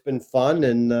it's been fun,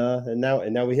 and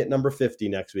now we hit number 50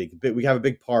 next week. We have a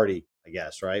big party, I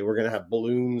guess, right? We're gonna have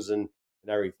balloons and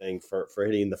everything for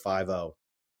hitting the 50.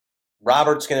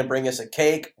 Robert's gonna bring us a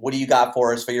cake. What do you got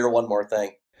for us for your one more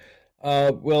thing?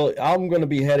 Well, I'm going to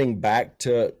be heading back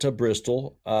to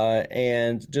Bristol,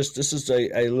 and just this is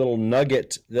a little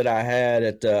nugget that I had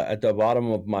at the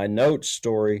bottom of my notes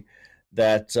story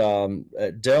that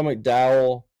Dale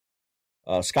McDowell,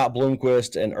 Scott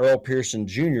Bloomquist, and Earl Pearson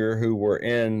Jr., who were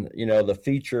in the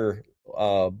feature,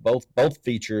 both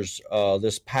features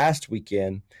this past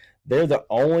weekend, they're the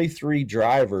only 3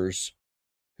 drivers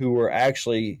who were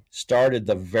actually started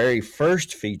the very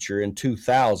first feature in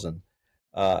 2000.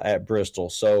 At Bristol.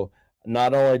 So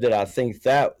not only did I think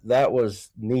that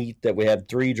was neat that we had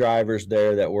 3 drivers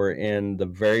there that were in the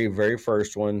very, very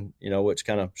first one, which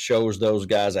kind of shows those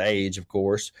guys' age, of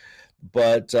course,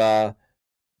 but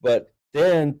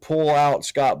then pull out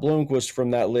Scott Bloomquist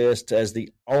from that list as the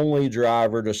only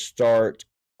driver to start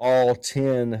all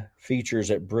 10 features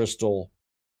at Bristol.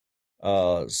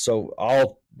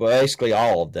 So basically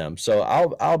all of them. So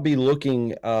I'll be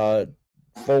looking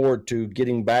forward to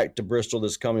getting back to Bristol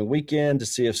this coming weekend to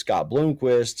see if Scott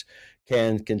Bloomquist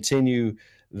can continue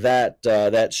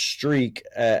that streak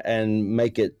and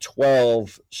make it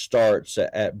 12 starts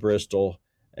at Bristol.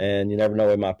 And you never know,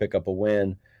 we might pick up a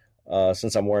win.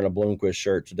 Since I'm wearing a Bloomquist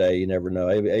shirt today, you never know.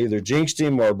 I either jinxed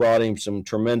him or brought him some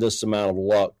tremendous amount of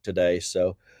luck today.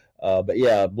 So, but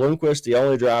yeah, Bloomquist, the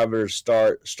only driver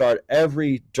to start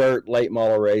every dirt late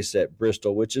model race at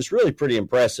Bristol, which is really pretty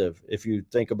impressive if you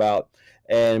think about.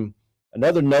 And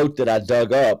another note that I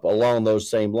dug up along those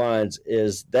same lines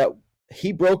is that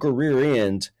he broke a rear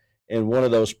end in one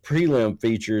of those prelim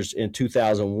features in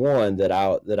 2001 that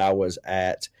I was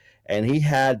at, and he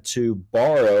had to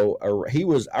borrow.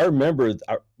 I remember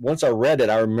once I read it,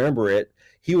 I remember it.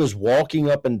 He was walking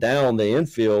up and down the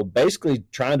infield, basically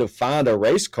trying to find a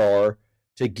race car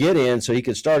to get in so he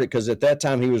could start it, because at that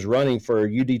time he was running for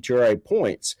UDTRA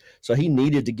points, so he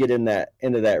needed to get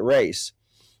into that race,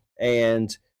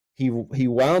 and he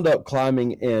wound up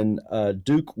climbing in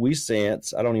Duke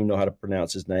Weisance. I don't even know how to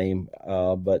pronounce his name,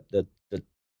 but the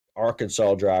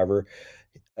Arkansas driver,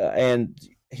 and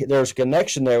there's a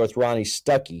connection there with Ronnie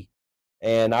Stuckey,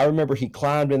 and I remember he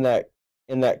climbed in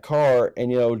that car,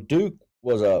 and Duke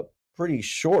was a pretty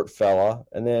short fella,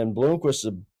 and then Bloomquist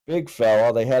a big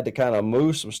fella. They had to kind of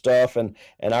move some stuff, and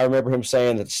I remember him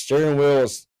saying that the steering wheel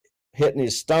was hitting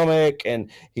his stomach, and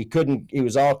he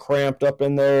was all cramped up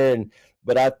in there,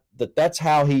 but that's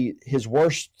how his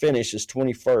worst finish is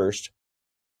 21st,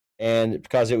 and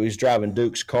because he was driving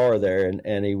Duke's car there,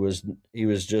 and he was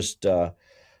just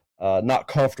not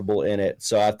comfortable in it.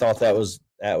 So I thought that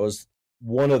was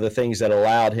one of the things that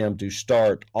allowed him to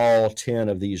start all 10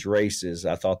 of these races.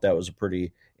 I thought that was a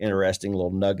pretty interesting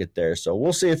little nugget there. So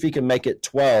we'll see if he can make it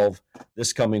 12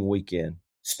 this coming weekend.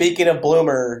 Speaking of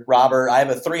Bloomer, Robert, I have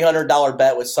a $300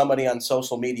 bet with somebody on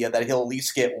social media that he'll at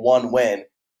least get one win.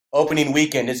 Opening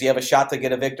weekend, does he have a shot to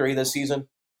get a victory this season?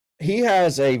 He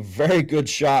has a very good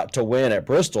shot to win at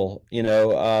Bristol.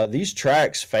 These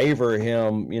tracks favor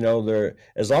him. They're,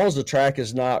 as long as the track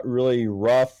is not really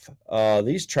rough,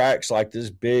 these tracks like this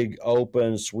big,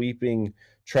 open, sweeping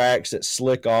tracks that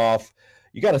slick off,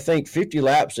 you got to think 50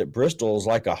 laps at Bristol is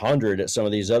like 100 at some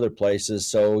of these other places.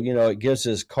 So, it gives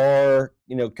his car,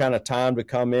 kind of time to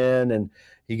come in, and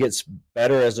he gets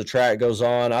better as the track goes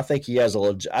on. I think he has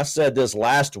I said this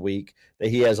last week that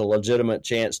he has a legitimate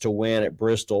chance to win at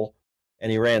Bristol,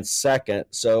 and he ran second.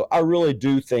 So I really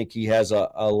do think he has a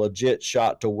legit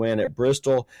shot to win at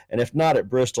Bristol. And if not at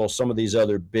Bristol, some of these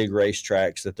other big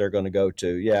racetracks that they're going to go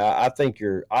to. Yeah, I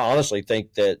honestly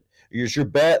think that is your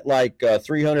bet like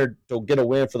 300 to get a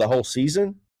win for the whole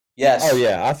season? Yes. Oh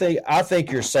yeah, I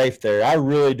think you're safe there. I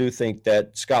really do think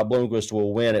that Scott Bloomquist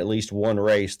will win at least one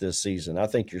race this season. I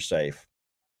think you're safe.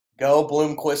 Go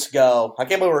Bloomquist, go! I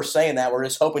can't believe we're saying that. We're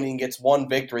just hoping he gets one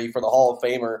victory for the Hall of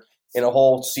Famer in a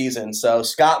whole season. So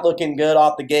Scott looking good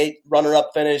off the gate, runner-up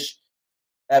finish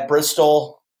at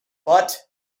Bristol, but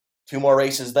 2 more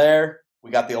races there.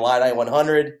 We got the Illini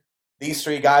 100. These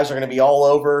 3 guys are going to be all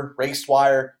over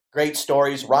RaceWire. Great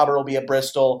stories. Robert will be at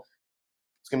Bristol.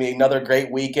 It's going to be another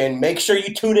great weekend. Make sure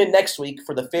you tune in next week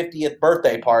for the 50th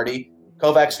birthday party.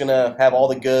 Kovac's going to have all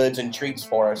the goods and treats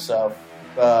for us. So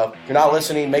if you're not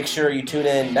listening, make sure you tune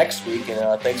in next week,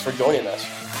 and thanks for joining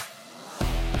us.